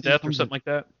Kingdom Death or something like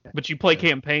that. But you play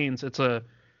campaigns.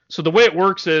 So the way it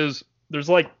works is there's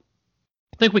like,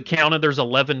 I think we counted, there's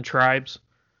 11 tribes,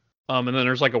 and then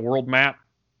there's like a world map,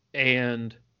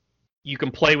 and you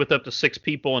can play with up to 6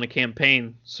 people in a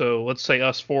campaign. So let's say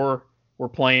us 4 were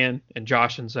playing, and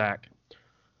Josh and Zach.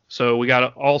 So we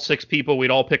got all 6 people.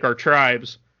 We'd all pick our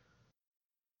tribes.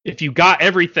 If you got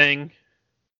everything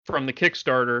from the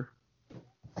Kickstarter,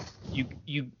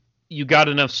 you got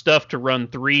enough stuff to run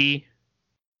 3.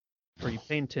 Are you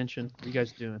paying attention? What are you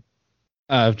guys doing?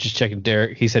 Just checking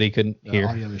Derek. He said he couldn't hear.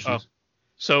 Audio issues. Oh.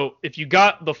 So if you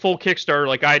got the full Kickstarter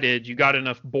like I did, you got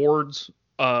enough boards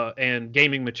and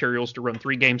gaming materials to run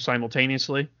 3 games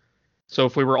simultaneously. So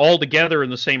if we were all together in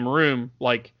the same room,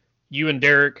 like you and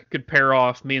Derek could pair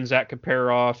off, me and Zach could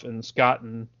pair off, and Scott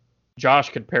and Josh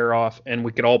could pair off, and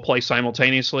we could all play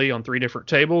simultaneously on 3 different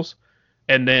tables.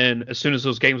 And then as soon as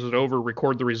those games was over,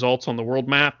 record the results on the world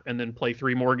map, and then play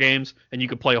 3 more games, and you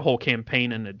could play a whole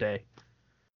campaign in a day.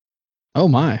 Oh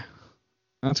my,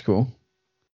 that's cool.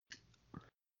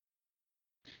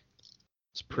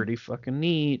 It's pretty fucking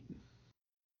neat.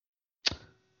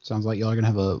 Sounds like y'all are gonna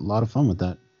have a lot of fun with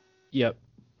that. Yep.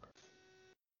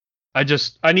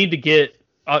 I need to get.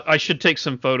 I should take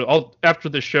some photos. After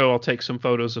the show, I'll take some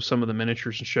photos of some of the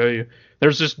miniatures and show you.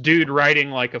 There's this dude riding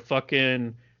like a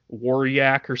fucking war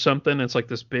yak or something. It's like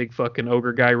this big fucking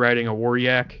ogre guy riding a war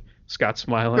yak. Scott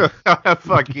smiling.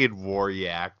 Fucking war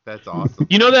yak. That's awesome.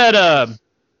 You know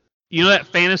that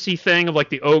fantasy thing of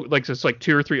like it's like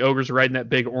 2 or 3 ogres riding that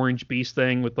big orange beast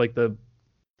thing with like the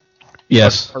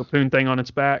harpoon thing on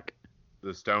its back.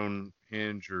 The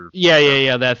Stonehenge or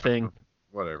yeah, that thing.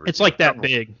 Whatever. It's like that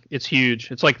big. It's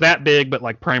huge. It's like that big, but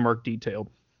like Primarch detailed.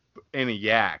 And a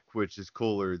yak, which is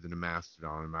cooler than a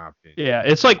mastodon, in my opinion. Yeah,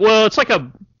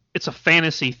 it's a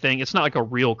fantasy thing. It's not like a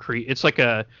real creature.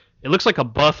 It looks like a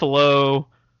buffalo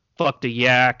fucked a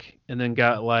yak and then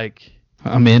got like.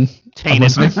 I'm in.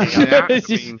 Tainted. Yeah, I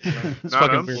mean, it's not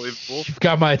fucking unbelievable. You've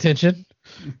got my attention.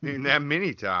 Seen that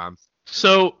many times.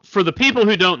 So for the people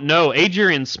who don't know,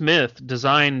 Adrian Smith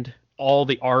designed all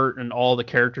the art and all the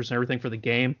characters and everything for the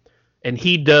game, and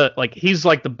he's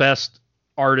like the best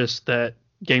artist that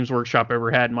Games Workshop ever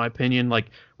had, in my opinion.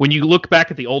 Like when you look back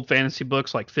at the old fantasy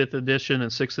books, like 5th edition and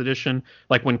 6th edition,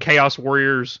 like when Chaos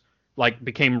Warriors like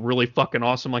became really fucking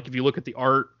awesome. Like if you look at the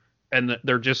art and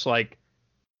they're just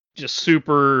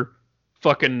super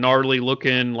fucking gnarly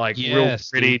looking, like real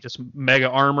pretty, just mega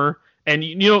armor. And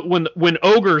you know when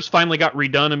ogres finally got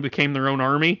redone and became their own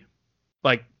army,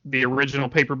 like the original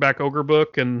paperback ogre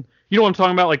book, and you know what I'm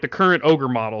talking about, like the current ogre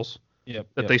models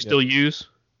that they still use.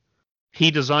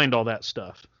 He designed all that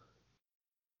stuff.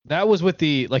 That was with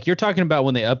you're talking about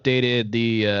when they updated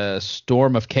the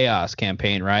Storm of Chaos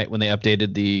campaign, right? When they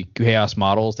updated the Chaos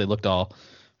models, they looked all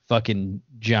fucking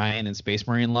giant and Space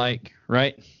Marine like,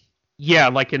 right? Yeah,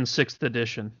 like in 6th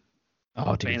edition.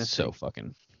 Oh, dude, it's so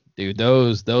fucking... Dude,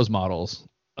 those models...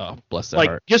 Oh, bless their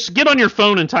heart. Just get on your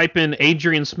phone and type in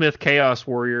Adrian Smith Chaos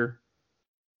Warrior.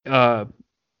 Here,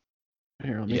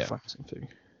 let me find something.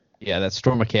 Yeah, that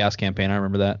Storm of Chaos campaign, I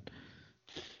remember that.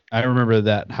 I remember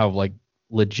that, how, like,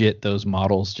 legit those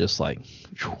models just, like...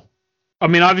 Whew. I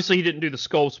mean, obviously he didn't do the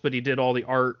sculpts, but he did all the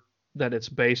art that it's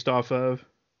based off of.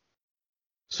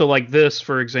 So, like this,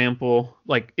 for example,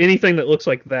 like anything that looks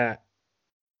like that.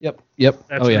 Yep.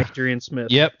 That's Adrian Smith.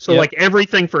 Yep. So, like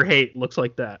everything for Hate looks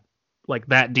like that. Like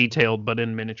that detailed, but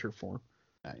in miniature form.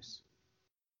 Nice.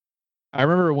 I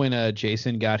remember when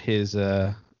Jason got his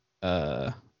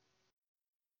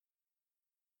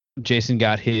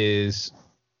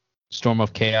Storm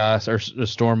of Chaos or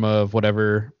Storm of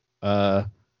whatever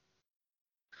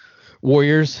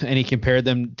warriors, and he compared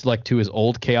them to his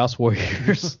old Chaos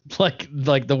Warriors, like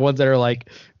the ones that are like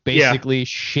basically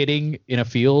shitting in a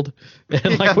field,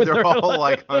 and they're all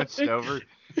like hunched over.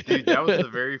 Dude, that was the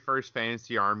very first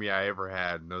fantasy army I ever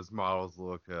had, and those models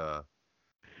look God,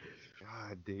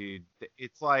 dude,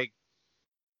 it's like.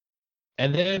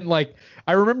 And then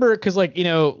I remember because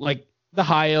the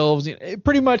high elves,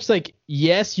 pretty much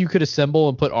yes, you could assemble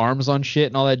and put arms on shit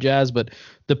and all that jazz, but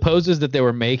the poses that they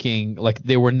were making,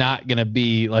 they were not gonna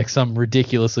be some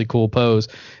ridiculously cool pose.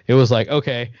 It was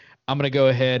okay, I'm gonna go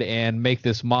ahead and make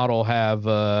this model have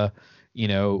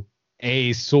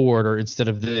a sword or instead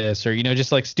of this, or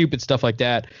just like stupid stuff like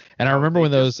that. And I remember They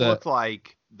when those just look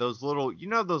like those little,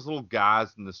 those little guys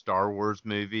in the Star Wars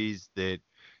movies that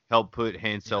help put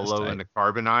Han Solo tight. into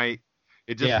carbonite.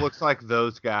 It just Yeah. looks like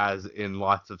those guys in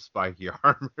lots of spiky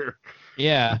armor.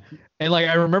 Yeah. And like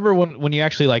I remember when you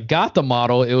actually like got the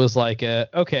model, it was like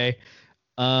okay.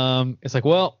 It's like,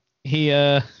 well, he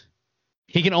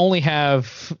can only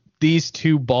have these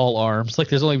two ball arms. Like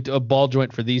there's only a ball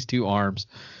joint for these two arms.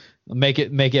 Make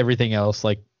everything else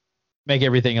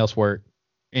work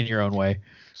in your own way.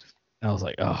 And I was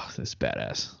like, oh, this is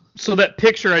badass. So that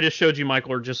picture I just showed you,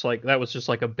 Michael, that was just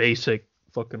like a basic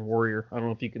fucking warrior. I don't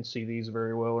know if you can see these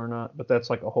very well or not, but that's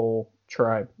like a whole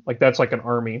tribe. Like that's like an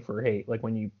army for hate. Like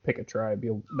when you pick a tribe,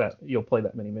 you'll play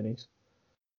that many minis.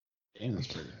 Damn, that's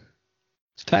pretty.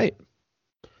 It's tight.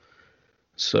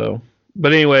 So,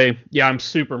 but anyway, yeah, I'm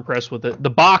super impressed with it. The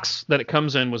box that it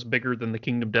comes in was bigger than the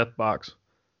Kingdom Death box.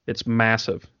 It's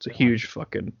massive. It's a huge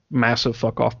fucking massive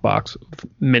fuck off box of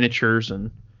miniatures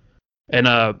and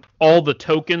all the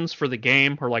tokens for the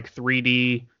game are like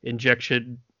 3D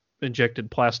injected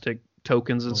plastic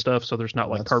tokens and stuff, so there's not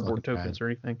like That's cardboard fucking tokens or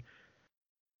anything.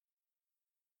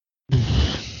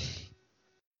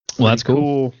 Well, that's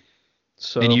cool.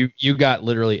 So And you got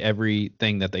literally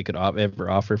everything that they could ever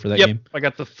offer for that yep, game. I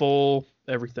got the full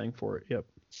everything for it. Yep.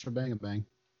 Shebang bang.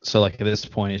 So like at this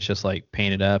point, it's just like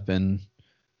painted up and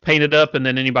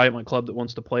then anybody at my club that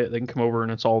wants to play it, they can come over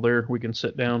and it's all there. We can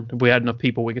sit down. If we had enough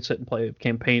people, we could sit and play a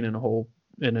campaign in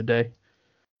a day.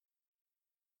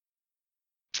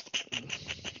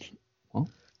 Well,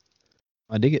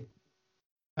 I dig it.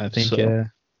 I think So-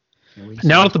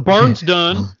 Now that the barn's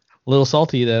done, a little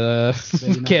salty that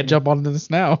Maybe can't not. jump onto this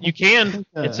now. you can.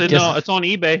 It's on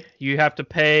eBay. You have to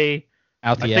pay.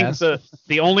 Out the I think ass.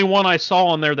 the only one I saw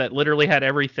on there that literally had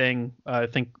everything. I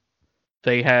think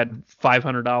they had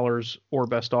 $500 or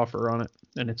best offer on it,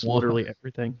 and it's Whoa. literally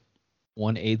everything.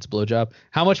 1/8 blowjob.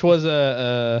 How much was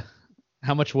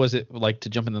how much was it like to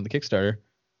jump into the Kickstarter?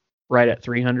 Right at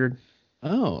 300.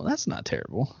 Oh, that's not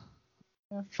terrible.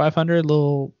 500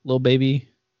 little baby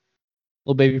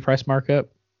price markup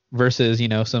versus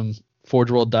some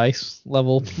Forge World Dice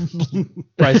level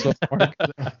price mark.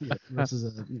 Yeah,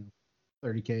 versus a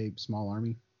 $30K small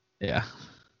army. Yeah.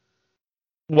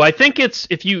 Well, I think it's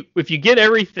if you get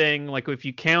everything, like if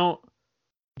you count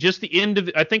just the end of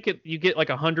it, I think you get like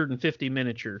 150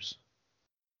 miniatures.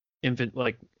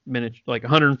 Like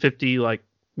 150 like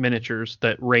miniatures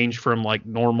that range from like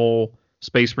normal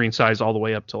Space Marine size all the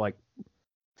way up to like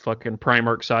fucking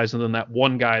Primarch size, and then that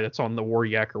one guy that's on the War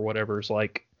Yak or whatever is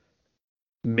like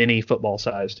mini football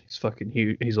sized. He's fucking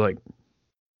huge. He's like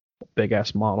a big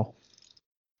ass model.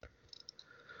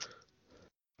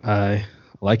 I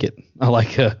like it. I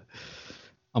like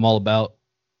I'm all about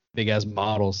big ass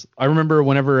models. I remember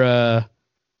whenever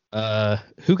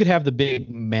who could have the big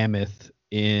mammoth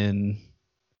in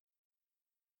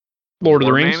Lord of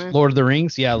the War Rings. Mammoth? Lord of the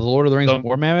Rings? Yeah, the Lord of the Rings Oh.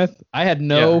 War Mammoth. I had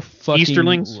no Yeah. fucking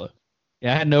Easterlings?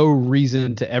 Yeah, I had no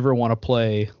reason to ever want to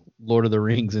play Lord of the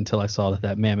Rings until I saw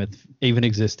that mammoth even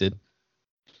existed.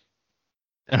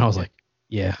 And I was like,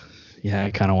 yeah,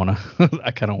 I kind of want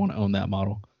to own that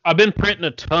model. I've been printing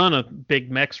a ton of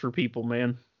big mechs for people,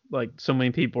 man. Like so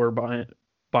many people are buying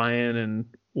and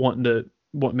wanting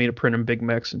me to print them big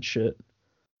mechs and shit.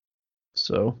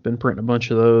 So been printing a bunch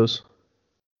of those.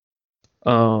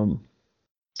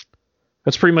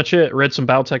 That's pretty much it. Read some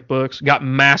Battletech books. Got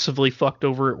massively fucked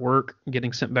over at work.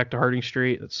 Getting sent back to Harding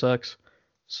Street. That sucks.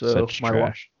 So Such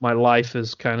trash. my life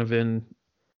is kind of in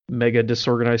mega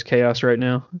disorganized chaos right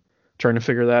now. Trying to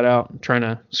figure that out. I'm trying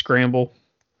to scramble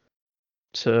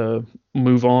to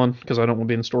move on because I don't want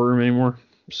to be in the storeroom anymore.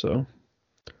 So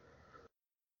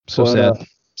So But, sad.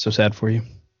 So sad for you.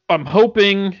 I'm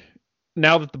hoping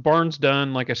now that the barn's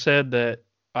done, like I said, that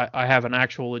I have an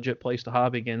actual legit place to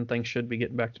hobby again. Things should be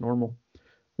getting back to normal.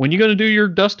 When you going to do your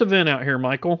dust event out here,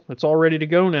 Michael? It's all ready to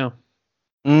go now.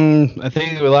 I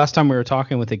think the last time we were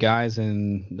talking with the guys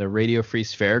in the Radio Free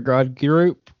Svergrad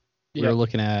group, we were Yep.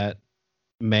 looking at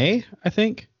May, I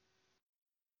think,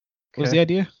 was Okay. the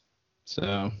idea.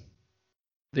 So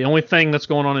The only thing that's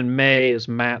going on in May is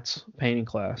Matt's painting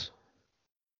class.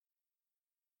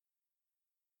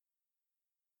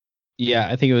 yeah,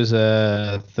 I think it was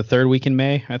the third week in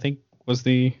May. I think was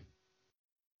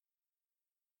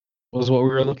what we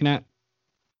were looking at.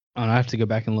 Oh, I have to go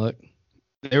back and look.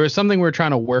 There was something we were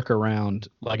trying to work around,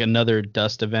 like another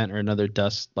dust event or another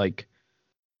dust like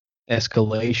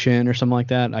escalation or something like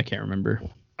that. I can't remember.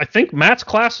 I think Matt's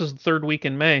class is the third week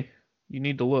in May. You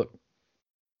need to look.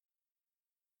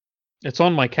 It's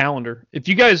on my calendar. If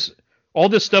you guys, all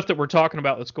this stuff that we're talking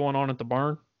about that's going on at the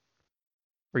barn,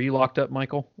 Are you locked up,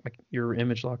 Michael? Like your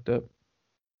image locked up?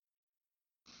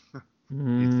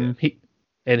 He's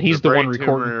He's the one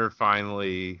recording. Tumor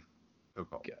finally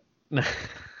took off.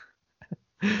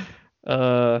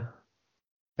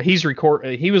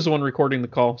 He was the one recording the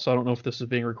call, so I don't know if this is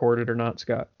being recorded or not,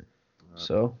 Scott.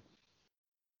 So,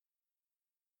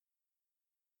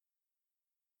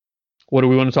 what do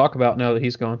we want to talk about now that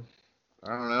he's gone? I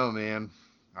don't know, man.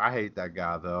 I hate that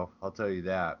guy, though. I'll tell you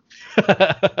that.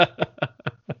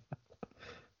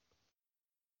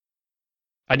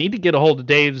 I need to get a hold of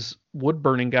Dave's wood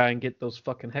burning guy and get those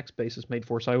fucking hex bases made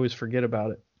for us. I always forget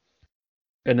about it.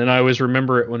 And then I always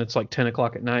remember it when it's like 10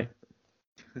 o'clock at night.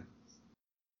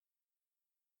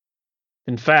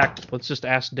 In fact, let's just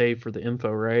ask Dave for the info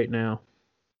right now.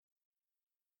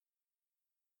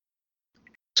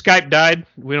 Skype died.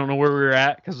 We don't know where we were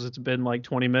at because it's been like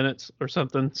 20 minutes or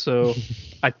something. So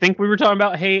I think we were talking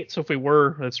about hate. So if we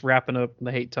were, that's wrapping up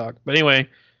the hate talk. But anyway,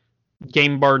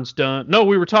 Game Barn's done. No,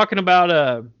 we were talking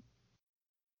about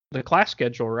the class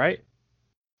schedule, right?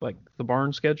 Like the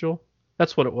barn schedule.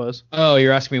 That's what it was. Oh,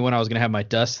 you're asking me when I was going to have my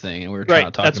dust thing, and we were trying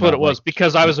to talk That's about what it was,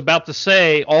 because I was about to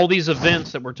say all these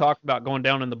events that we're talking about going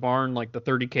down in the barn, like the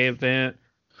 30K event,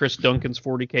 Chris Duncan's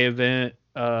 40K event,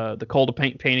 the Cold to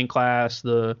Paint painting class,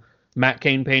 the Matt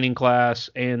Kane painting class,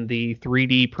 and the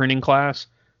 3D printing class.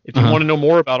 If you want to know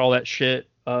more about all that shit,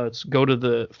 go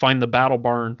to find the Battle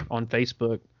Barn on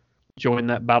Facebook, join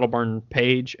that Battle Barn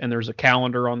page, and there's a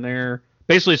calendar on there.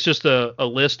 Basically, it's just a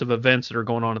list of events that are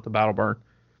going on at the Battle Barn.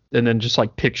 And then just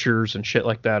like pictures and shit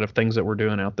like that of things that we're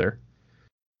doing out there.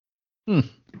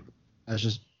 That's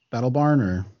just Battle Barn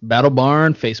or Battle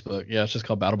Barn Facebook. Yeah, it's just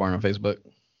called Battle Barn on Facebook.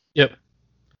 Yep.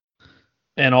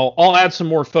 And I'll add some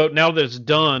more photos. Now that it's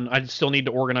done, I still need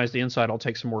to organize the inside. I'll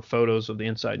take some more photos of the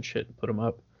inside and shit and put them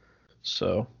up.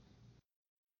 So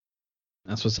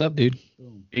that's what's up, dude.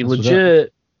 Pretty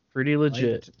legit. Pretty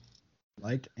legit.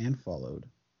 Liked and followed.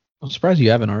 I'm surprised you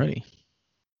haven't already.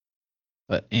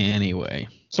 But anyway.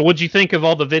 So what'd you think of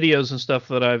all the videos and stuff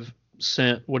that I've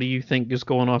sent? What do you think is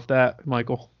going off that,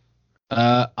 Michael?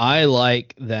 I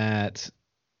like that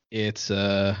it's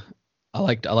I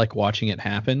like watching it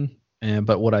happen,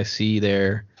 but what I see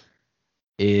there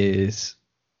is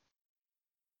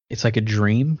it's like a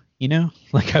dream, you know?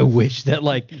 Like I wish that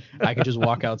like I could just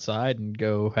walk outside and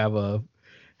go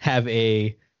have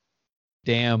a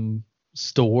damn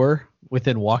store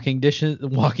within walking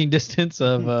distance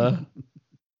of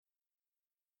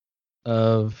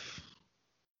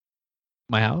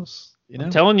my house, you know?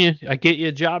 I'm telling you, I get you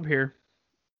a job here.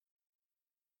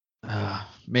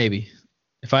 Maybe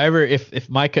if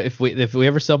we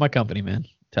ever sell my company, man, I'm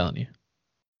telling you,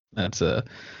 that's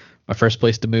my first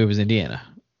place to move is Indiana.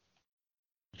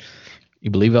 You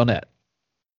believe on that?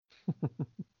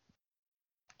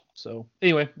 So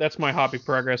anyway, that's my hobby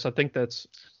progress. I think that's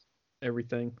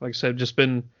everything. Like I said, just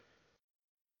been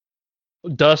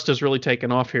Dust has really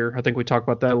taken off here. I think we talked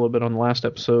about that a little bit on the last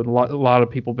episode. A lot of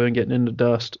people been getting into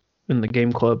Dust in the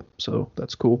game club, so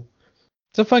that's cool.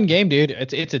 It's a fun game, dude.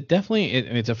 It's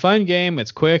a fun game.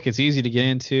 It's quick. It's easy to get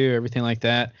into. Everything like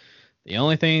that. The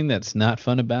only thing that's not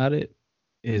fun about it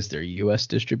is their U.S.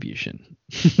 distribution.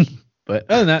 But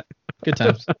other than that, good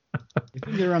times. You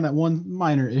can get around that one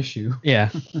minor issue.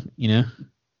 Yeah, you know.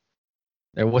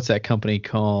 What's that company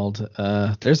called?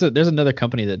 There's another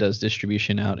company that does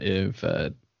distribution out of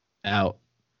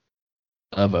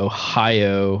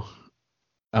Ohio.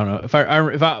 I don't know if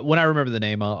when I remember the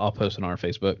name, I'll post it on our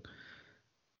Facebook.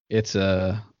 It's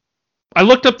I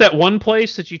looked up that one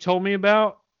place that you told me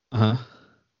about. And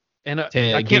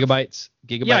Gigabytes.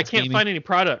 Yeah, I can't find any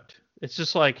product. It's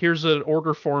just like, here's an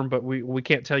order form, but we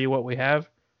can't tell you what we have.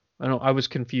 I was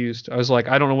confused. I was like,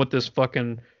 I don't know what this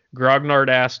fucking Grognard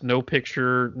ass, no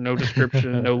picture, no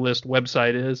description, no list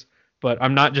website is. But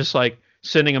I'm not just like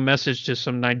sending a message to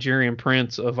some Nigerian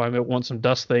prince of I want some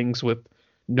Dust things with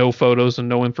no photos and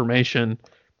no information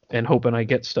and hoping I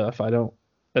get stuff.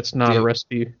 That's not a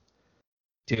recipe.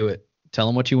 Do it. Tell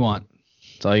them what you want.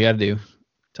 That's all you got to do.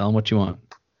 Tell them what you want.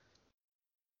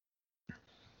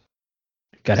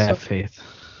 Gotta have faith.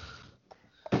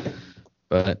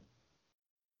 But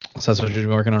so that's what you're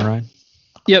working on, Ryan?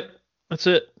 Yep, that's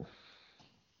it.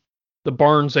 The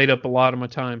barns ate up a lot of my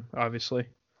time, obviously.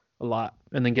 A lot.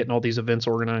 And then getting all these events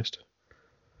organized.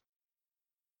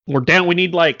 We're down. We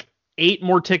need like 8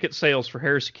 more ticket sales for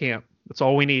Heresy Camp. That's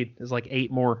all we need is like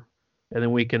 8 more. And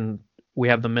then we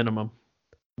have the minimum.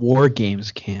 War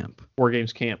Games Camp.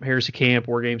 Heresy Camp,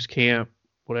 War Games Camp,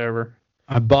 whatever.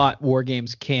 I bought War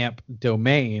Games Camp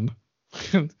domain.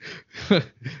 You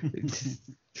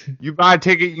buy a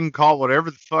ticket, you can call it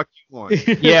whatever the fuck you want.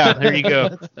 Yeah, there you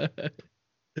go. Fair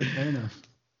enough.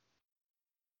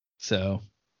 So,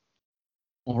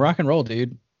 well, rock and roll,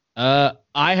 dude. I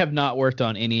have not worked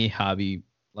on any hobby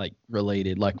like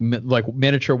related, like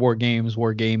miniature war games,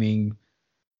 war gaming,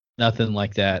 nothing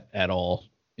like that at all.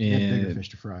 You have bigger fish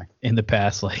to fry. In the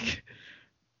past, like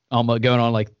almost going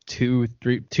on like 2 or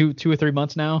 3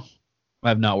 months now. I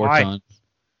have not worked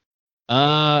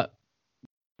on.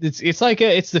 It's like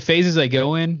it's the phases I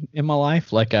go in my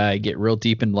life. Like I get real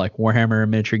deep into like Warhammer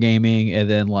and miniature gaming, and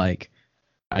then like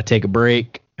I take a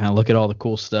break and I look at all the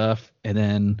cool stuff, and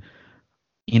then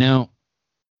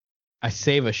I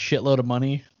save a shitload of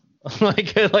money.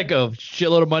 like a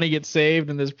shitload of money gets saved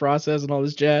in this process and all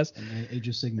this jazz. And then Age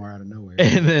of Sigmar out of nowhere.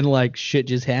 And then like shit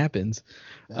just happens.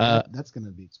 That's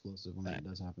gonna be explosive when that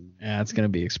does happen. Yeah, it's gonna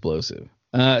be explosive.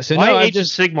 So why no, Age of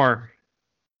Sigmar?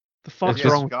 The fuck's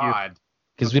wrong with you?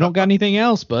 Because we don't got anything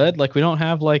else, bud. Like we don't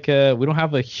have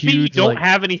a huge. You don't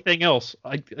have anything else.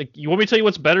 Like you want me to tell you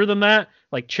what's better than that?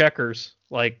 Like checkers.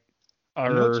 Like You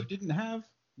know what you didn't have?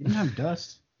 You didn't have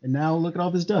dust, and now look at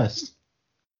all this dust.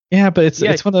 Yeah, but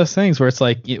it's one of those things where it's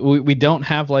like we don't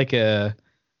have like a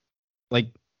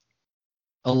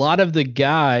lot of the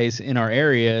guys in our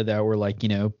area that were like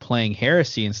playing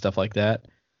Heresy and stuff like that.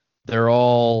 They're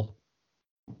all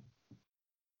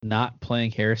not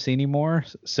playing Heresy anymore,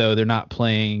 so they're not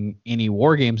playing any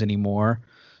war games anymore.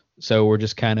 So we're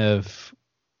just kind of,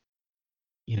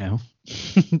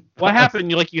 What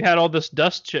happened? You had all this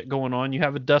Dust shit going on. You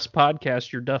have a Dust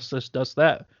podcast. You're Dust this, Dust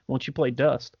that. Why don't you play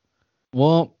Dust?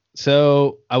 Well,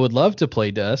 so I would love to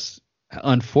play Dust.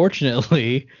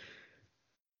 Unfortunately,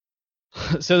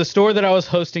 so the store that I was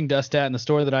hosting Dust at, and the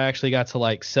store that I actually got to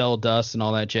like sell Dust and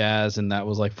all that jazz, and that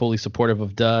was like fully supportive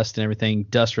of Dust and everything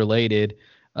Dust related,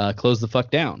 closed the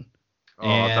fuck down. Oh,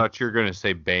 I thought you were gonna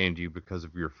say banned you because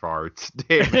of your farts.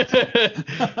 Damn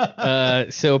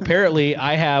it. So apparently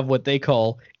I have what they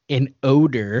call an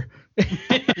odor.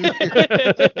 I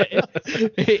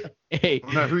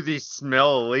don't know who these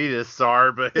smell elitists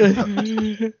are, but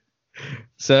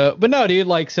but no, dude,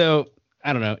 like, so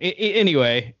I don't know.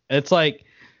 Anyway, it's like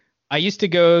I used to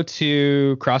go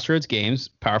to Crossroads Games,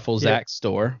 Powerful Zach's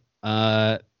store.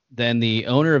 Then the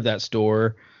owner of that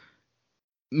store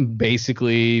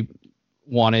basically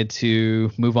wanted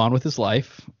to move on with his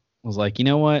life. Was like, you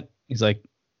know what? He's like,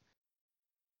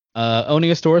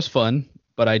 owning a store is fun,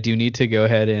 but I do need to go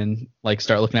ahead and like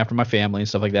start looking after my family and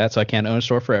stuff like that. So I can't own a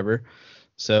store forever.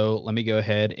 So let me go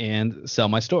ahead and sell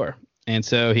my store. And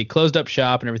so he closed up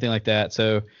shop and everything like that.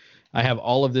 So I have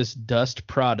all of this Dust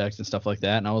product and stuff like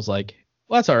that. And I was like,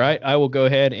 well, that's all right. I will go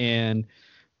ahead and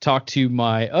talk to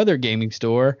my other gaming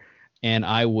store, and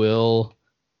I will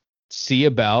see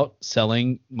about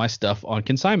selling my stuff on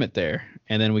consignment there.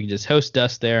 And then we can just host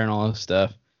Dust there and all this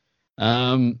stuff.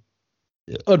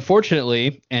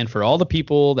 Unfortunately, and for all the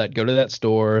people that go to that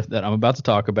store that I'm about to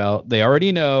talk about, they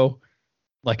already know,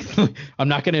 like, I'm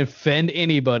not going to offend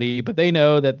anybody, but they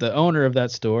know that the owner of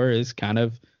that store is kind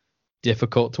of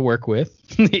difficult to work with.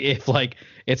 If like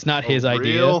it's not his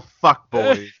idea. Real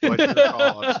fuckboy.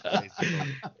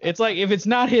 It's like if it's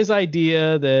not his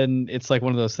idea, then it's like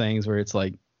one of those things where it's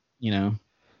like,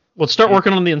 Let's start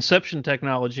working on the Inception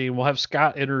technology. We'll have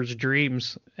Scott enter his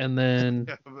dreams, and then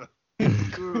yeah, and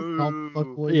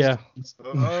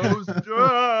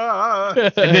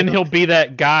then he'll be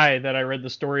that guy that I read the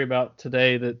story about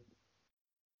today. That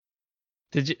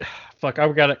did you? Fuck,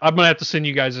 I'm gonna have to send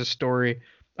you guys a story.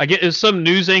 Is some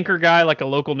news anchor guy, like a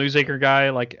local news anchor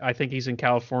guy, like I think he's in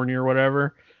California or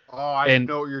whatever. Oh, I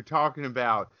know what you're talking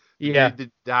about. Yeah, dude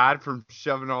that died from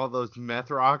shoving all those meth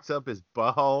rocks up his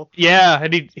butthole. Yeah,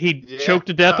 and he choked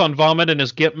to death on vomit in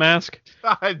his Gimp mask.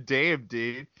 God damn,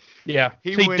 dude. Yeah,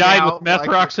 he died with meth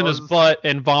rocks in his butt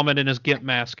and vomit in his Gimp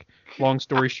mask. Long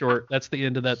story short, that's the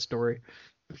end of that story.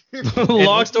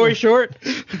 Long story short,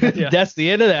 that's the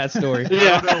end of that story.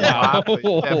 Yeah.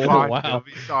 Wow.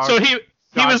 So he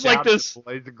was like this.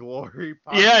 Blaze of Glory.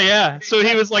 Yeah. So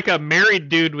he was like a married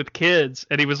dude with kids,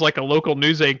 and he was like a local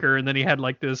news anchor, and then he had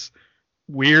like this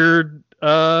weird,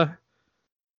 second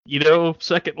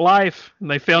life,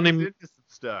 and they found him. Into some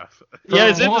stuff.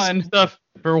 He's into some stuff.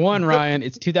 For one, Ryan,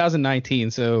 it's 2019,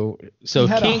 so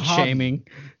kink shaming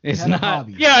is not.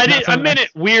 Yeah, I meant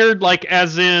it weird, like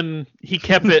as in he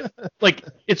kept it like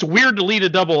it's weird to lead a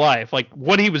double life, like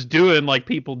what he was doing, like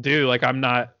people do. Like I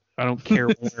don't care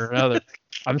one or another.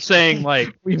 I'm saying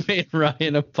like we made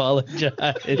Ryan apologize.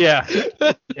 Yeah,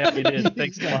 we did.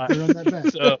 Thanks a lot.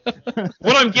 So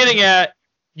what I'm getting at,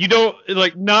 you don't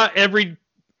like not every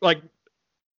like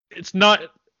it's not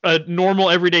a normal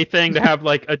everyday thing to have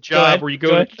like a job where you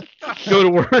go to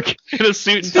work in a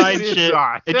suit and tie and shit,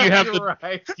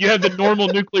 and you have the normal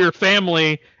nuclear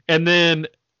family, and then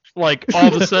like all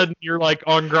of a sudden you're like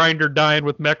on Grinder dying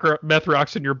with meth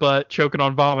rocks in your butt, choking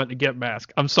on vomit to get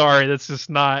mask. I'm sorry, that's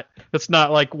not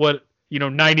like what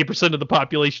 90% of the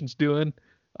population's doing.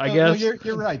 I guess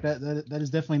you're right. That is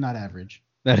definitely not average.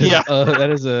 That is Yeah.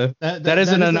 that is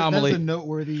an anomaly. That's a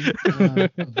noteworthy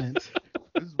event.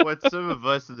 This is what some of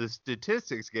us in the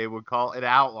statistics game would call an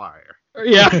outlier.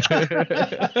 Yeah.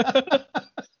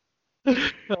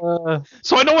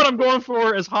 So I know what I'm going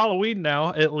for as Halloween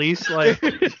now, at least. Like,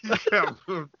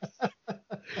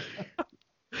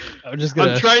 I'm just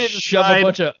gonna trying to shove decide- a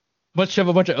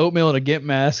bunch of oatmeal in a Gimp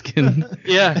mask and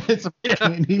yeah. It's a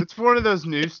candy. It's one of those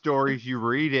news stories you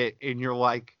read it and you're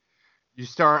like, you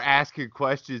start asking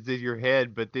questions in your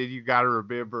head, but then you got to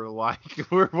remember, like,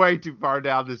 we're way too far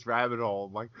down this rabbit hole.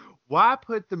 Like, why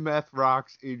put the meth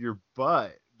rocks in your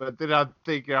butt? But then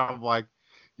I'm like,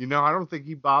 I don't think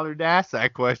he bothered to ask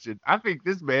that question. I think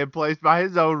this man plays by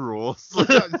his own rules. Or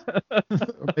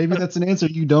maybe that's an answer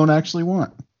you don't actually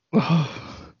want.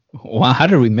 wow, how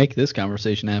did we make this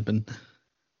conversation happen?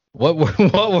 What were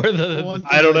the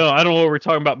I don't know. I don't know what we were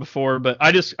talking about before, but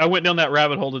I went down that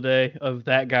rabbit hole today of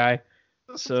that guy.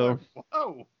 So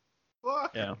Whoa.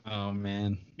 What? yeah. Oh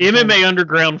man. MMA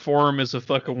Underground Forum is a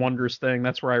fucking wondrous thing.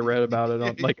 That's where I read about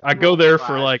it. Like I go there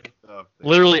for like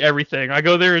literally everything. I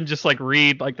go there and just like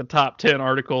read like the top 10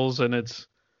 articles, and it's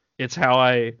how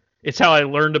I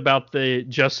learned about the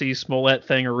Jussie Smollett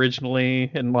thing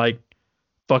originally, and like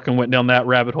fucking went down that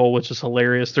rabbit hole, which is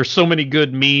hilarious. There's so many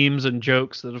good memes and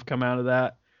jokes that have come out of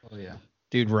that. Oh yeah.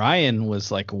 Dude, Ryan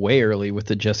was like way early with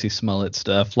the Jussie Smollett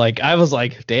stuff. Like I was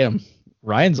like, damn,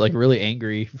 Ryan's like really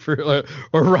angry for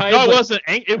or Ryan. No, it wasn't.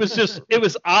 It was just it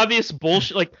was obvious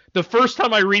bullshit. Like the first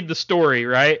time I read the story,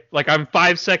 right? Like I'm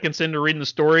 5 seconds into reading the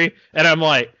story, and I'm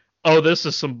like, oh, this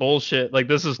is some bullshit. Like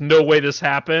this is no way this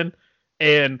happened,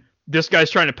 and this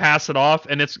guy's trying to pass it off,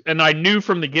 and I knew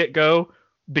from the get go,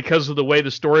 because of the way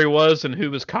the story was and who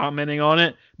was commenting on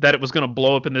it, that it was going to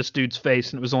blow up in this dude's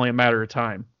face, and it was only a matter of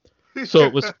time. So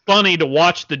it was funny to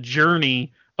watch the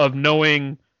journey of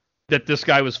knowing that this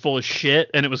guy was full of shit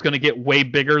and it was going to get way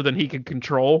bigger than he could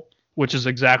control, which is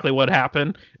exactly what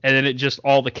happened. And then it just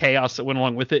all the chaos that went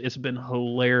along with it. It's been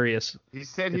hilarious. He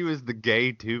said he was the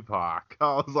gay Tupac.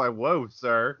 I was like, whoa,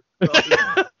 sir.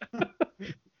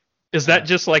 Is that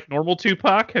just like normal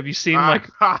Tupac? Have you seen like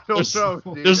I don't know.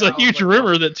 Dude. there's a huge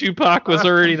rumor that Tupac was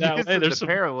already that way. There's a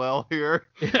parallel here.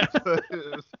 Yeah.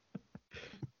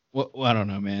 Well, I don't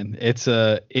know, man. It's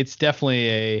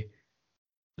definitely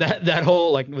that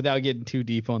whole, like, without getting too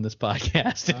deep on this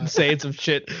podcast and saying some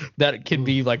shit that can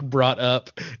be like brought up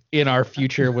in our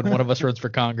future when one of us runs for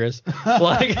Congress,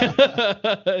 like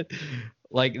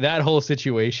like that whole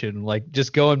situation, like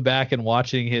just going back and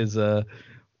watching his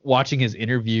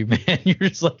interview, man, you're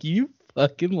just like, you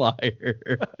fucking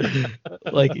liar.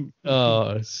 Like,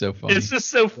 oh, it's so funny. It's just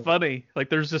so funny. Like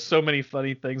there's just so many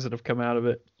funny things that have come out of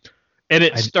it. And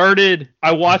it started,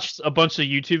 I watched a bunch of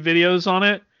YouTube videos on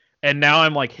it, and now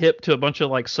I'm like hip to a bunch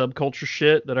of like subculture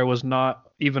shit that I was not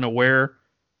even aware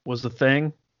was the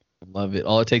thing. Love it.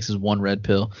 All it takes is one red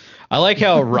pill. I like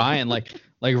how Ryan, like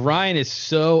Ryan is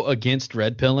so against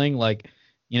red pilling. Like,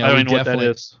 I don't even know what that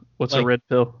is. What's a red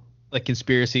pill? Like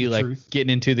conspiracy, like truth.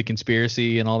 getting into the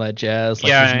conspiracy and all that jazz.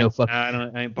 Like, Yeah, there's no fuck.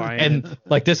 I ain't buying And it.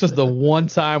 like this was the one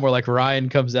time where like Ryan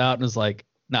comes out and is like,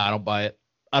 "Nah, I don't buy it.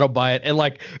 I don't buy it." And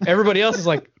like everybody else is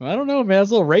like, "I don't know, man.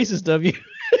 It's a little racist of you."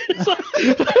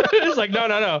 it's like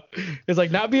no. It's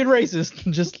like, not being racist.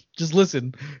 Just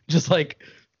listen. Like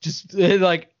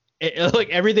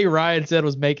everything Ryan said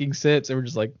was making sense, and we're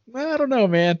just like, I don't know,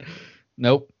 man.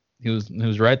 Nope. He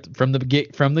was right from the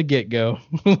get go.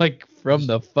 Like from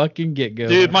the fucking get go.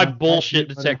 Dude, my That's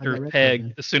bullshit it, but I detector read pegged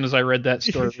that. as soon as I read that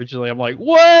story originally. I'm like,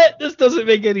 what? This doesn't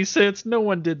make any sense. No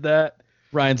one did that.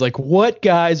 Ryan's like, what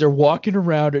guys are walking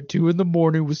around at 2 a.m.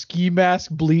 with ski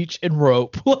mask, bleach, and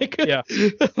rope? Like, Yeah.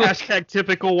 Hashtag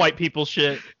typical white people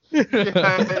shit. Yeah,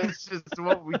 it's just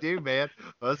what we do, man.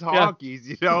 Us honkies,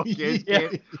 you know. Kids Yeah.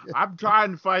 can't- I'm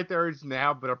trying to fight the urge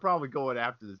now, but I'm probably going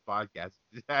after this podcast.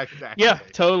 Yeah,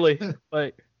 totally.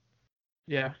 Like,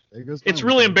 yeah. There goes It's mine.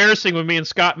 really embarrassing when me and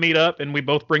Scott meet up and we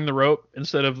both bring the rope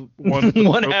instead of one.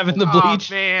 one rope. having the Oh,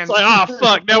 bleach. man. It's like, oh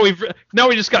fuck! Now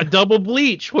we just got double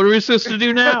bleach. What are we supposed to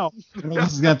do now? One of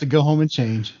us is gonna have to go home and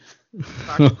change.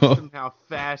 I can somehow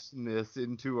fashion this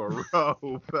into a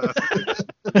rope.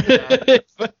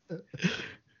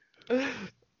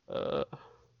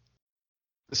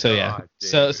 So yeah. God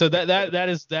So damn.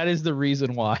 that is the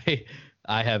reason why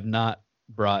I have not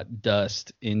brought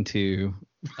dust into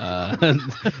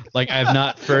like I have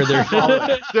not further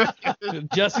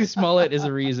Jussie Smollett is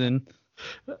a reason.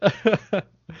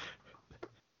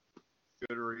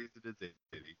 good reason as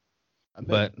any. I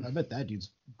bet that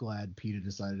dude's glad PETA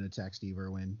decided to attack Steve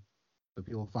Irwin. So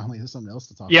people finally have something else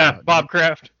to talk Yeah, about. Bob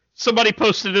Kraft. Somebody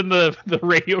posted in the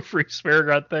Radio Free Spare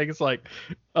God thing. It's like,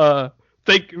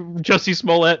 think Jussie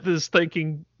Smollett is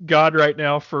thanking God right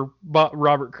now for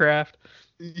Robert Kraft.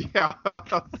 Yeah.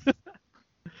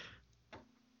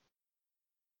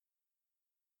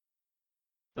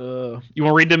 You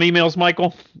want to read them emails,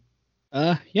 Michael?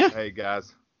 Yeah. Hey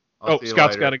guys. I'll see you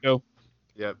Scott's later. got to go.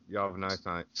 Yep. Y'all have a nice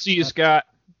night. See you, Scott.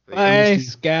 See ya. Bye,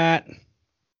 Scott.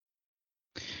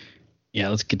 Yeah,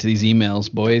 let's get to these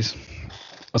emails, boys.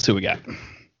 Let's see what we got.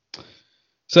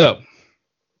 So,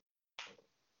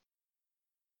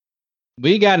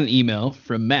 we got an email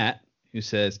from Matt who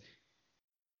says,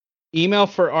 email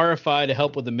for RFI to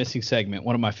help with the missing segment,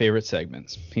 one of my favorite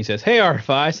segments. He says, hey,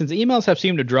 RFI, since emails have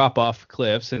seemed to drop off a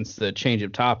cliff since the change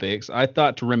of topics, I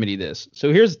thought to remedy this.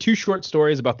 So here's 2 short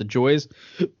stories about the joys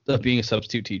of being a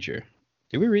substitute teacher.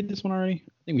 Did we read this one already?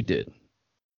 I think we did.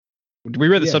 We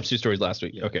read the substitute stories last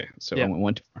week. Yeah. Okay, so I went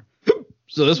one too far.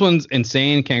 So this one's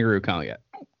insane kangaroo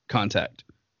contact.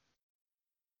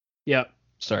 Yeah.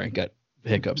 Sorry, got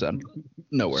hiccups out of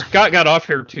nowhere. Scott got off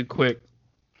here too quick.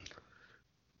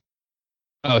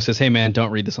 Oh, it says, hey, man, don't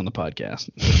read this on the podcast.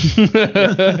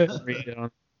 Read it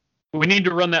on. We need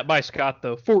to run that by Scott,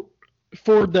 though.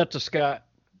 Forward that to Scott.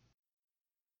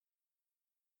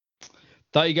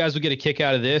 Thought you guys would get a kick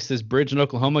out of this. This bridge in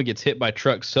Oklahoma gets hit by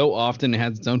trucks so often it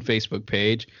has its own Facebook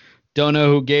page. Don't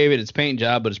know who gave it its paint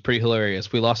job, but it's pretty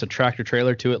hilarious. We lost a tractor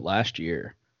trailer to it last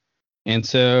year. And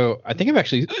so I think I've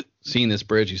actually seen this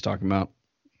bridge he's talking about.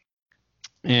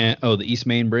 And the East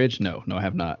Main Bridge? No, I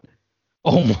have not.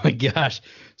 Oh my gosh.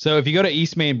 So if you go to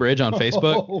East Main Bridge on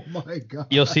Facebook, Oh my god.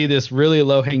 you'll see this really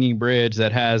low hanging bridge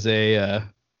that has a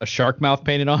shark mouth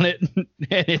painted on it. And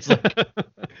it's like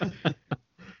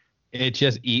it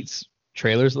just eats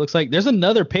trailers, it looks like. There's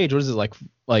another page. What is it,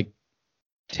 like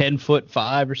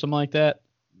 10'5" or something like that?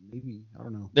 Maybe, I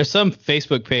don't know. There's some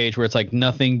Facebook page where it's like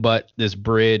nothing but this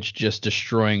bridge just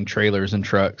destroying trailers and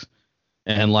trucks.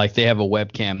 And like they have a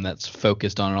webcam that's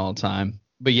focused on it all the time.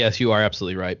 But yes, you are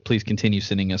absolutely right. Please continue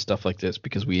sending us stuff like this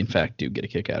because we in fact do get a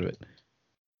kick out of it.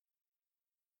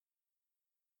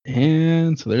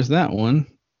 And so there's that one.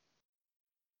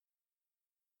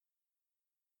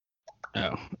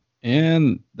 Oh,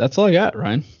 and that's all I got,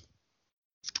 Ryan.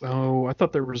 Oh, I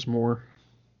thought there was more.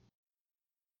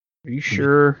 Are you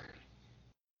sure?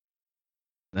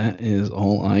 That is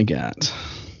all I got.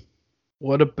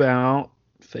 What about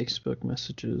Facebook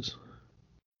messages?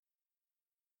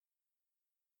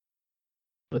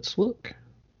 Let's look.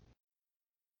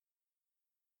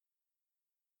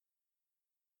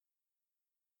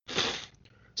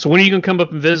 So when are you gonna come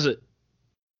up and visit?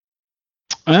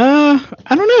 I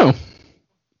don't know.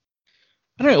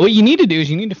 What you need to do is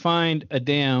you need to find a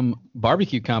damn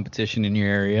barbecue competition in your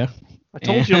area. I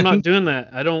told you I'm not doing that.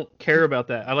 I don't care about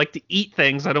that. I like to eat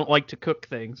things. I don't like to cook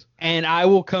things. And I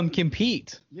will come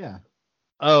compete. Yeah.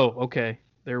 Oh, okay.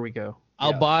 There we go.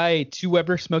 I'll buy 2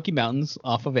 Weber Smoky Mountains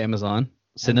off of Amazon,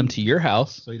 send them to your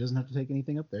house. So he doesn't have to take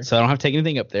anything up there. So I don't have to take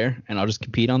anything up there, and I'll just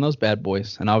compete on those bad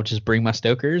boys. And I'll just bring my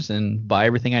stokers and buy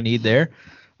everything I need there.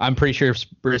 I'm pretty sure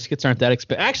briskets aren't that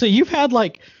expensive. Actually, you've had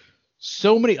like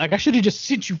so many. Like I should have just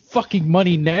sent you fucking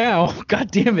money now. God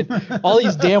damn it! All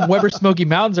these damn Weber Smoky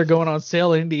Mountains are going on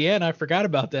sale in Indiana. I forgot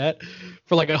about that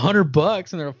for like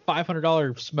 $100, and they're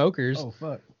 $500 smokers. Oh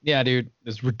fuck. Yeah, dude,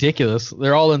 it's ridiculous.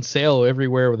 They're all on sale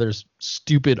everywhere where there's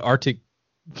stupid Arctic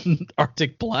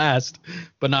blast,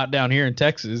 but not down here in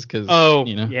Texas because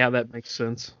yeah, that makes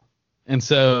sense. And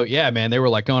so yeah, man, they were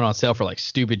like going on sale for like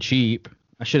stupid cheap.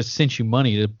 I should have sent you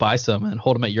money to buy some and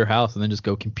hold them at your house and then just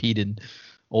go compete in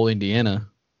old Indiana.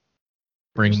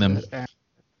 Bring them.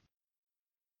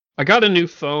 I got a new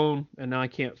phone and now I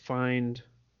can't find.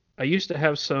 I used to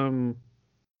have some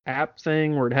app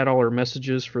thing where it had all our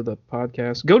messages for the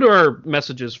podcast. Go to our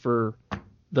messages for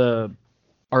the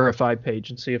RFI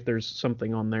page and see if there's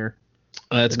something on there.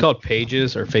 It's called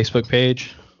Pages or Facebook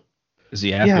page. Is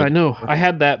the app? Yeah, I know. I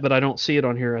had that, but I don't see it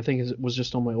on here. I think it was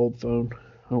just on my old phone.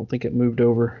 I don't think it moved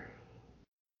over.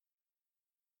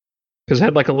 Because it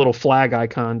had like a little flag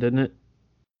icon, didn't it?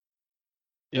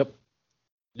 Yep.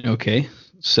 Okay.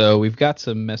 So we've got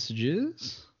some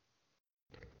messages.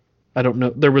 I don't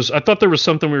know. I thought there was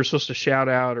something we were supposed to shout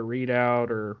out or read out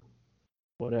or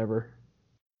whatever.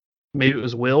 Maybe it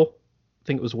was Will. I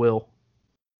think it was Will.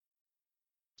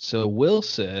 So Will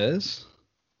says,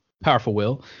 powerful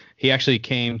Will, he actually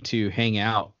came to hang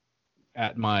out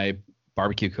at my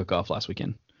barbecue cook-off last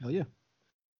weekend. Hell yeah.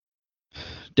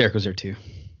 Derek was there too.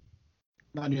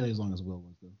 Not nearly as long as Will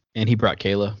was though. And he brought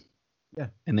Kayla. Yeah.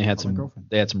 And they had Call my some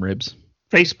girlfriend. ribs.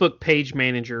 Facebook page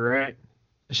manager, right?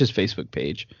 It's just Facebook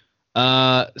page.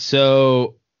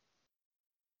 So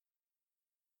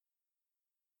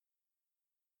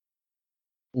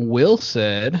Will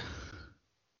said,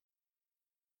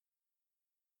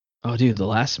 "Oh, dude, the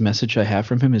last message I have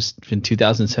from him is in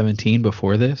 2017.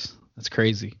 Before this, that's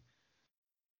crazy."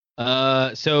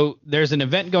 So there's an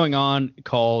event going on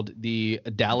called the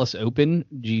Dallas Open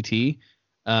GT.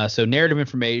 So narrative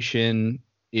information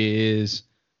is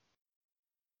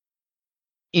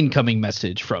incoming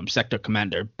message from Sector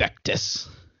Commander Bektis.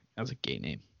 That's a gay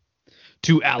name.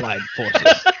 To Allied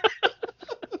forces.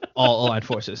 All Allied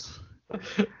forces.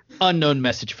 Unknown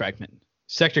message fragment.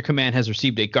 Sector Command has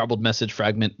received a garbled message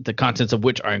fragment, the contents of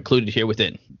which are included here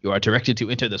within. You are directed to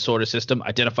enter the sorter system,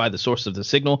 identify the source of the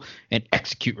signal, and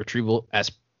execute retrieval as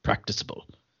practicable.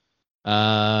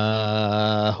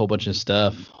 Whole bunch of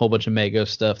stuff. Whole bunch of Magos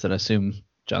stuff that I assume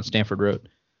John Stanford wrote.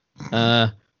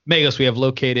 Magos, we have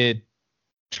located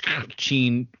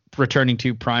Sheen returning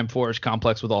to Prime Force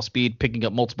Complex with all speed, picking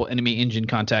up multiple enemy engine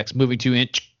contacts, moving to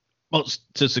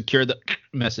secure the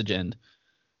message end.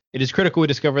 It is critical we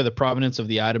discover the provenance of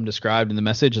the item described in the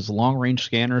message, as long-range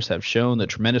scanners have shown that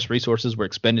tremendous resources were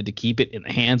expended to keep it in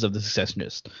the hands of the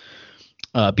secessionists.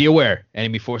 Be aware,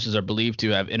 enemy forces are believed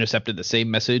to have intercepted the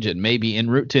same message and may be en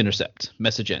route to intercept.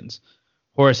 Message ends.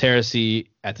 Horus Heresy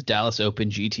at the Dallas Open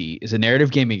GT is a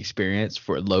narrative gaming experience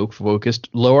for lore-focused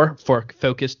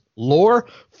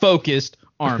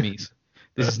armies.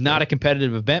 This is not a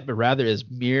competitive event, but rather is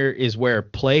where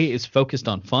play is focused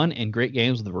on fun and great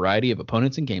games with a variety of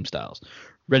opponents and game styles.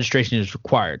 Registration is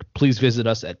required. Please visit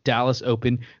us at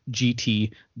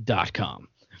DallasOpenGT.com.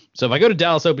 So if I go to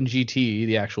Dallas Open GT,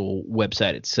 the actual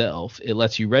website itself, it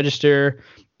lets you register,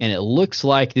 and it looks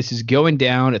like this is going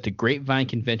down at the Grapevine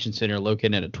Convention Center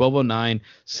located at 1209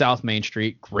 South Main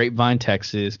Street, Grapevine,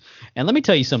 Texas. And let me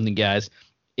tell you something, guys.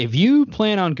 If you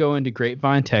plan on going to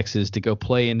Grapevine, Texas to go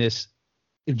play in this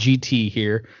GT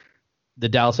here, the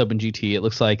Dallas Open GT, it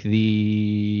looks like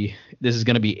this is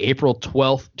going to be April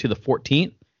 12th to the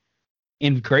 14th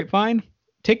in Grapevine.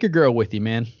 Take your girl with you,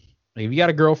 man. Like, if you got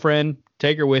a girlfriend,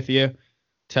 take her with you.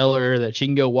 Tell her that she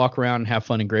can go walk around and have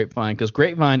fun in Grapevine, because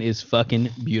Grapevine is fucking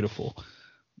beautiful.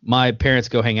 My parents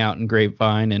go hang out in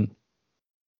Grapevine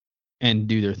and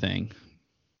do their thing.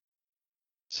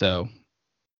 So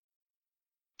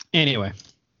anyway,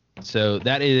 so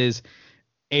that is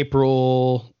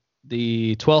April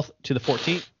the 12th to the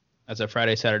 14th. That's a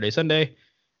Friday, Saturday, Sunday.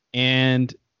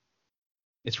 And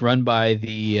it's run by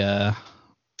the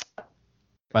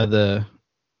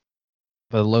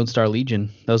Lone Star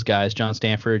Legion. Those guys, John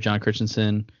Stanford, John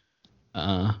Christensen,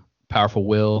 Powerful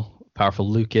Will, Powerful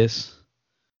Lucas,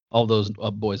 all those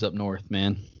boys up north,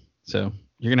 man. So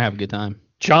you're going to have a good time.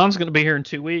 John's going to be here in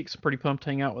 2 weeks. Pretty pumped to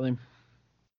hang out with him.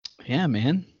 Yeah,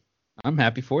 man. I'm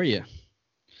happy for you.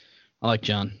 I like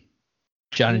John.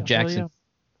 John and Jackson. Yeah.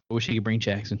 I wish he could bring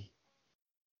Jackson.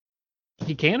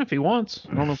 He can if he wants.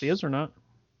 I don't know if he is or not.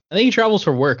 I think he travels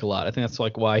for work a lot. I think that's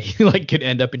like why he like could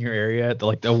end up in your area at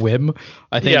the whim.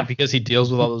 I think because he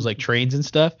deals with all those like trains and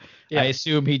stuff. Yeah. I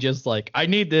assume he just like, I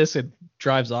need this, and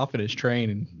drives off in his train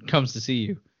and comes to see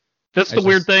you. That's the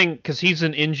weird thing, because he's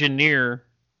an engineer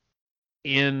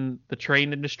in the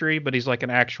train industry, but he's like an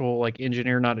actual like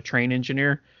engineer, not a train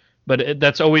engineer. But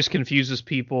that's always confuses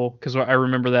people, because I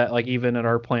remember that like even at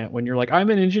our plant when you're like, I'm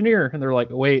an engineer, and they're like,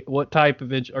 wait, what type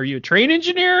of are you a train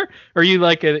engineer? Or are you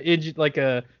like a mechanic?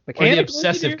 Or the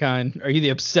obsessive kind? Are you the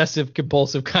obsessive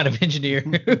compulsive kind of engineer?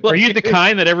 Like, are you the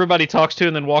kind that everybody talks to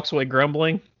and then walks away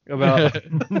grumbling about?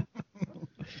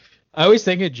 I always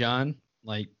think of John,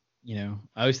 like, you know,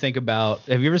 I always think about,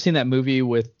 have you ever seen that movie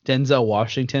with Denzel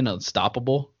Washington,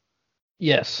 Unstoppable?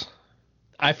 Yes.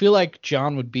 I feel like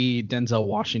John would be Denzel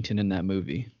Washington in that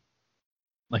movie.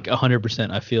 Like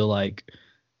 100%. I feel like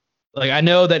I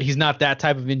know that he's not that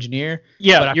type of engineer.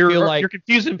 Yeah, but you're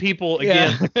confusing people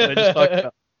again. Yeah. I just talked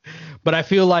about. But I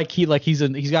feel like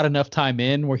he's got enough time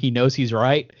in where he knows he's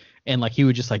right, and like he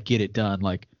would just like get it done.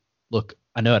 Like, look,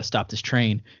 I know how to stop this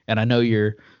train, and I know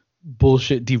your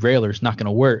bullshit derailer's not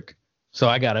gonna work, so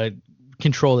I gotta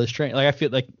control this train. Like, I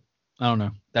feel like, I don't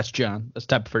know. That's John. That's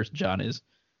the type of person John is.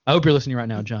 I hope you're listening right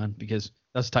now, John, because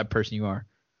that's the type of person you are.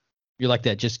 You're like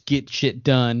that. Just get shit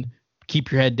done,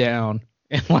 keep your head down,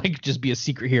 and like just be a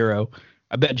secret hero.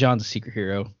 I bet John's a secret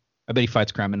hero. I bet he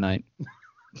fights crime at night.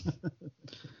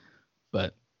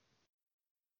 But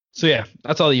so yeah,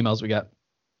 that's all the emails we got.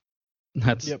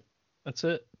 That's it. That's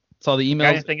all the emails.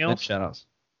 Got anything else? Shout outs.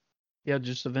 Yeah,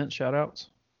 just event shout outs.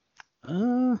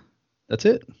 That's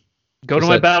it. Go to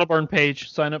my Battleborn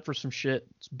page, sign up for some shit.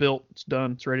 It's built, it's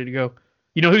done, it's ready to go.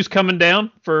 You know who's coming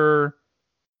down for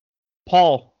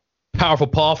Paul? Powerful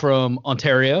Paul from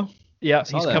Ontario. Yeah,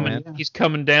 Saw that, man. He's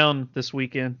coming down this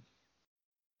weekend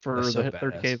for That's the so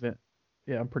 30K badass. event.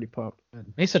 Yeah, I'm pretty pumped.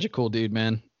 He's such a cool dude,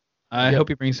 man. I Yep. hope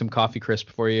he brings some Coffee Crisp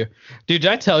for you. Dude,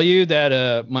 did I tell you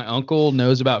that my uncle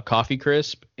knows about Coffee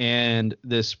Crisp? And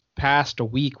this past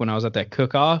week when I was at that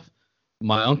cook-off,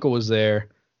 my uncle was there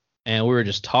and we were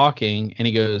just talking and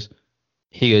he goes,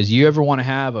 you ever want to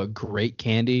have a great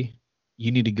candy?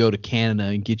 You need to go to Canada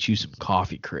and get you some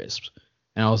Coffee Crisps.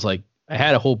 And I was like, I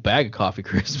had a whole bag of Coffee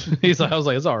Crisps. I was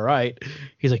like, it's all right.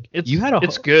 He's like,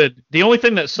 It's good. The only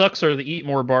thing that sucks are the Eat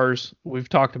More bars. We've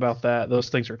talked about that. Those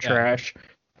things are trash.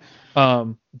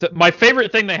 My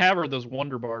favorite thing they have are those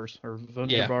Wonder Bars or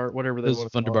Wunderbar, whatever they those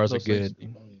want. Wonder Bars are Those things.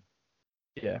 good.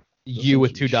 Yeah. You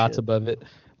with things two are dots shit. above it.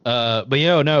 But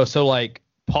no. So like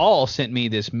Paul sent me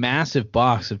this massive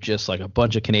box of just like a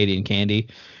bunch of Canadian candy,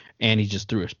 and he just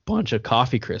threw a bunch of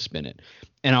Coffee Crisp in it.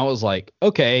 And I was like,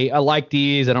 okay, I like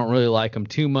these. I don't really like them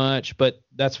too much, but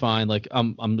that's fine. Like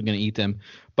I'm gonna eat them.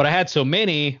 But I had so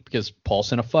many because Paul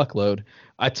sent a fuckload.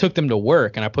 I took them to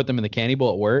work and I put them in the candy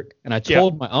bowl at work. And I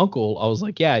told my uncle, I was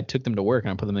like, yeah, I took them to work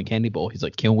and I put them in the candy bowl. He's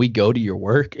like, can we go to your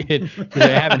work? Because I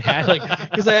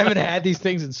haven't had these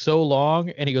things in so long.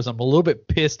 And he goes, I'm a little bit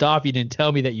pissed off. You didn't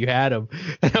tell me that you had them.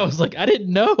 And I was like, I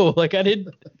didn't know.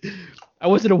 I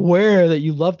wasn't aware that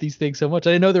you loved these things so much.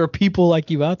 I didn't know there were people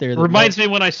like you out there. Reminds me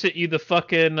when I sent you the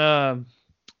fucking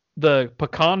the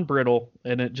pecan brittle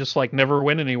and it just like never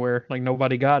went anywhere. Like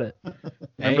nobody got it.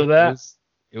 Remember that?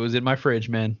 It was in my fridge,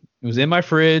 man. It was in my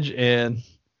fridge, and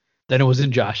then it was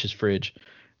in Josh's fridge,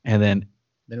 and then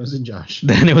Then it was in Josh.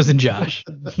 Then it was in Josh.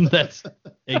 That's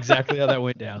exactly how that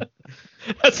went down.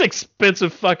 That's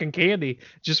expensive fucking candy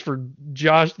just for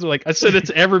Josh. Like I said, it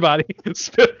to everybody.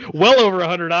 Spent well over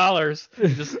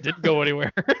 $100. Just didn't go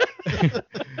anywhere.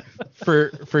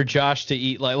 for Josh to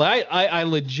eat. Like I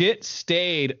legit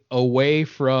stayed away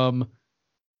from.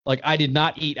 Like I did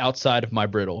not eat outside of my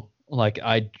brittle. Like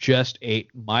I just ate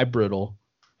my brittle.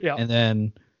 Yeah. And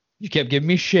then you kept giving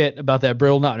me shit about that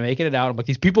brittle not making it out. I'm like,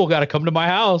 these people got to come to my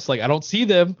house. Like I don't see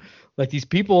them. Like these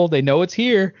people, they know it's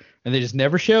here and they just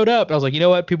never showed up. I was like, you know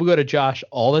what? People go to Josh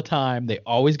all the time. They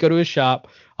always go to his shop.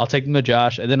 I'll take them to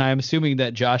Josh. And then I'm assuming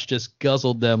that Josh just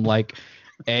guzzled them like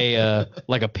a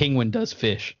penguin does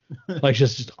fish. Like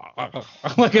just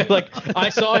like I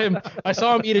saw him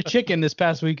eat a chicken this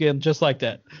past weekend just like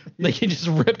that. Like he just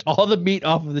ripped all the meat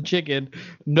off of the chicken,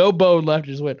 no bone left,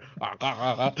 just went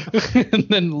and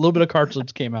then a little bit of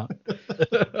cartilage came out.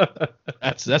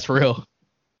 That's real.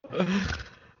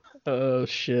 Oh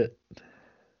shit.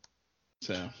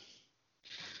 So,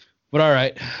 but all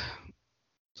right.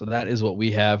 So that is what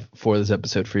we have for this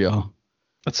episode for y'all.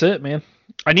 That's it, man.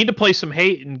 I need to play some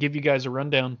Hate and give you guys a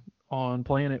rundown on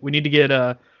playing it. We need to get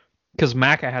because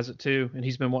Macca has it too, and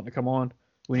he's been wanting to come on.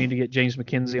 We need to get James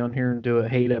McKenzie on here and do a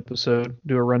Hate episode,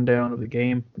 do a rundown of the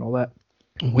game and all that.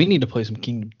 We need to play some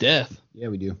Kingdom Death. Yeah,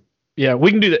 we do. Yeah, we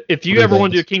can do that. If you What are ever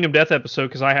want to those? do a Kingdom Death episode,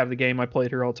 because I have the game, I play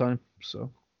it here all the time. So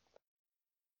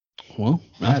Well,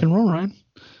 rock and roll, Ryan.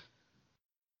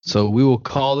 So we will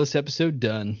call this episode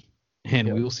done,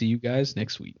 and we will see you guys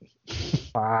next week.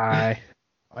 bye.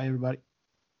 Bye, everybody.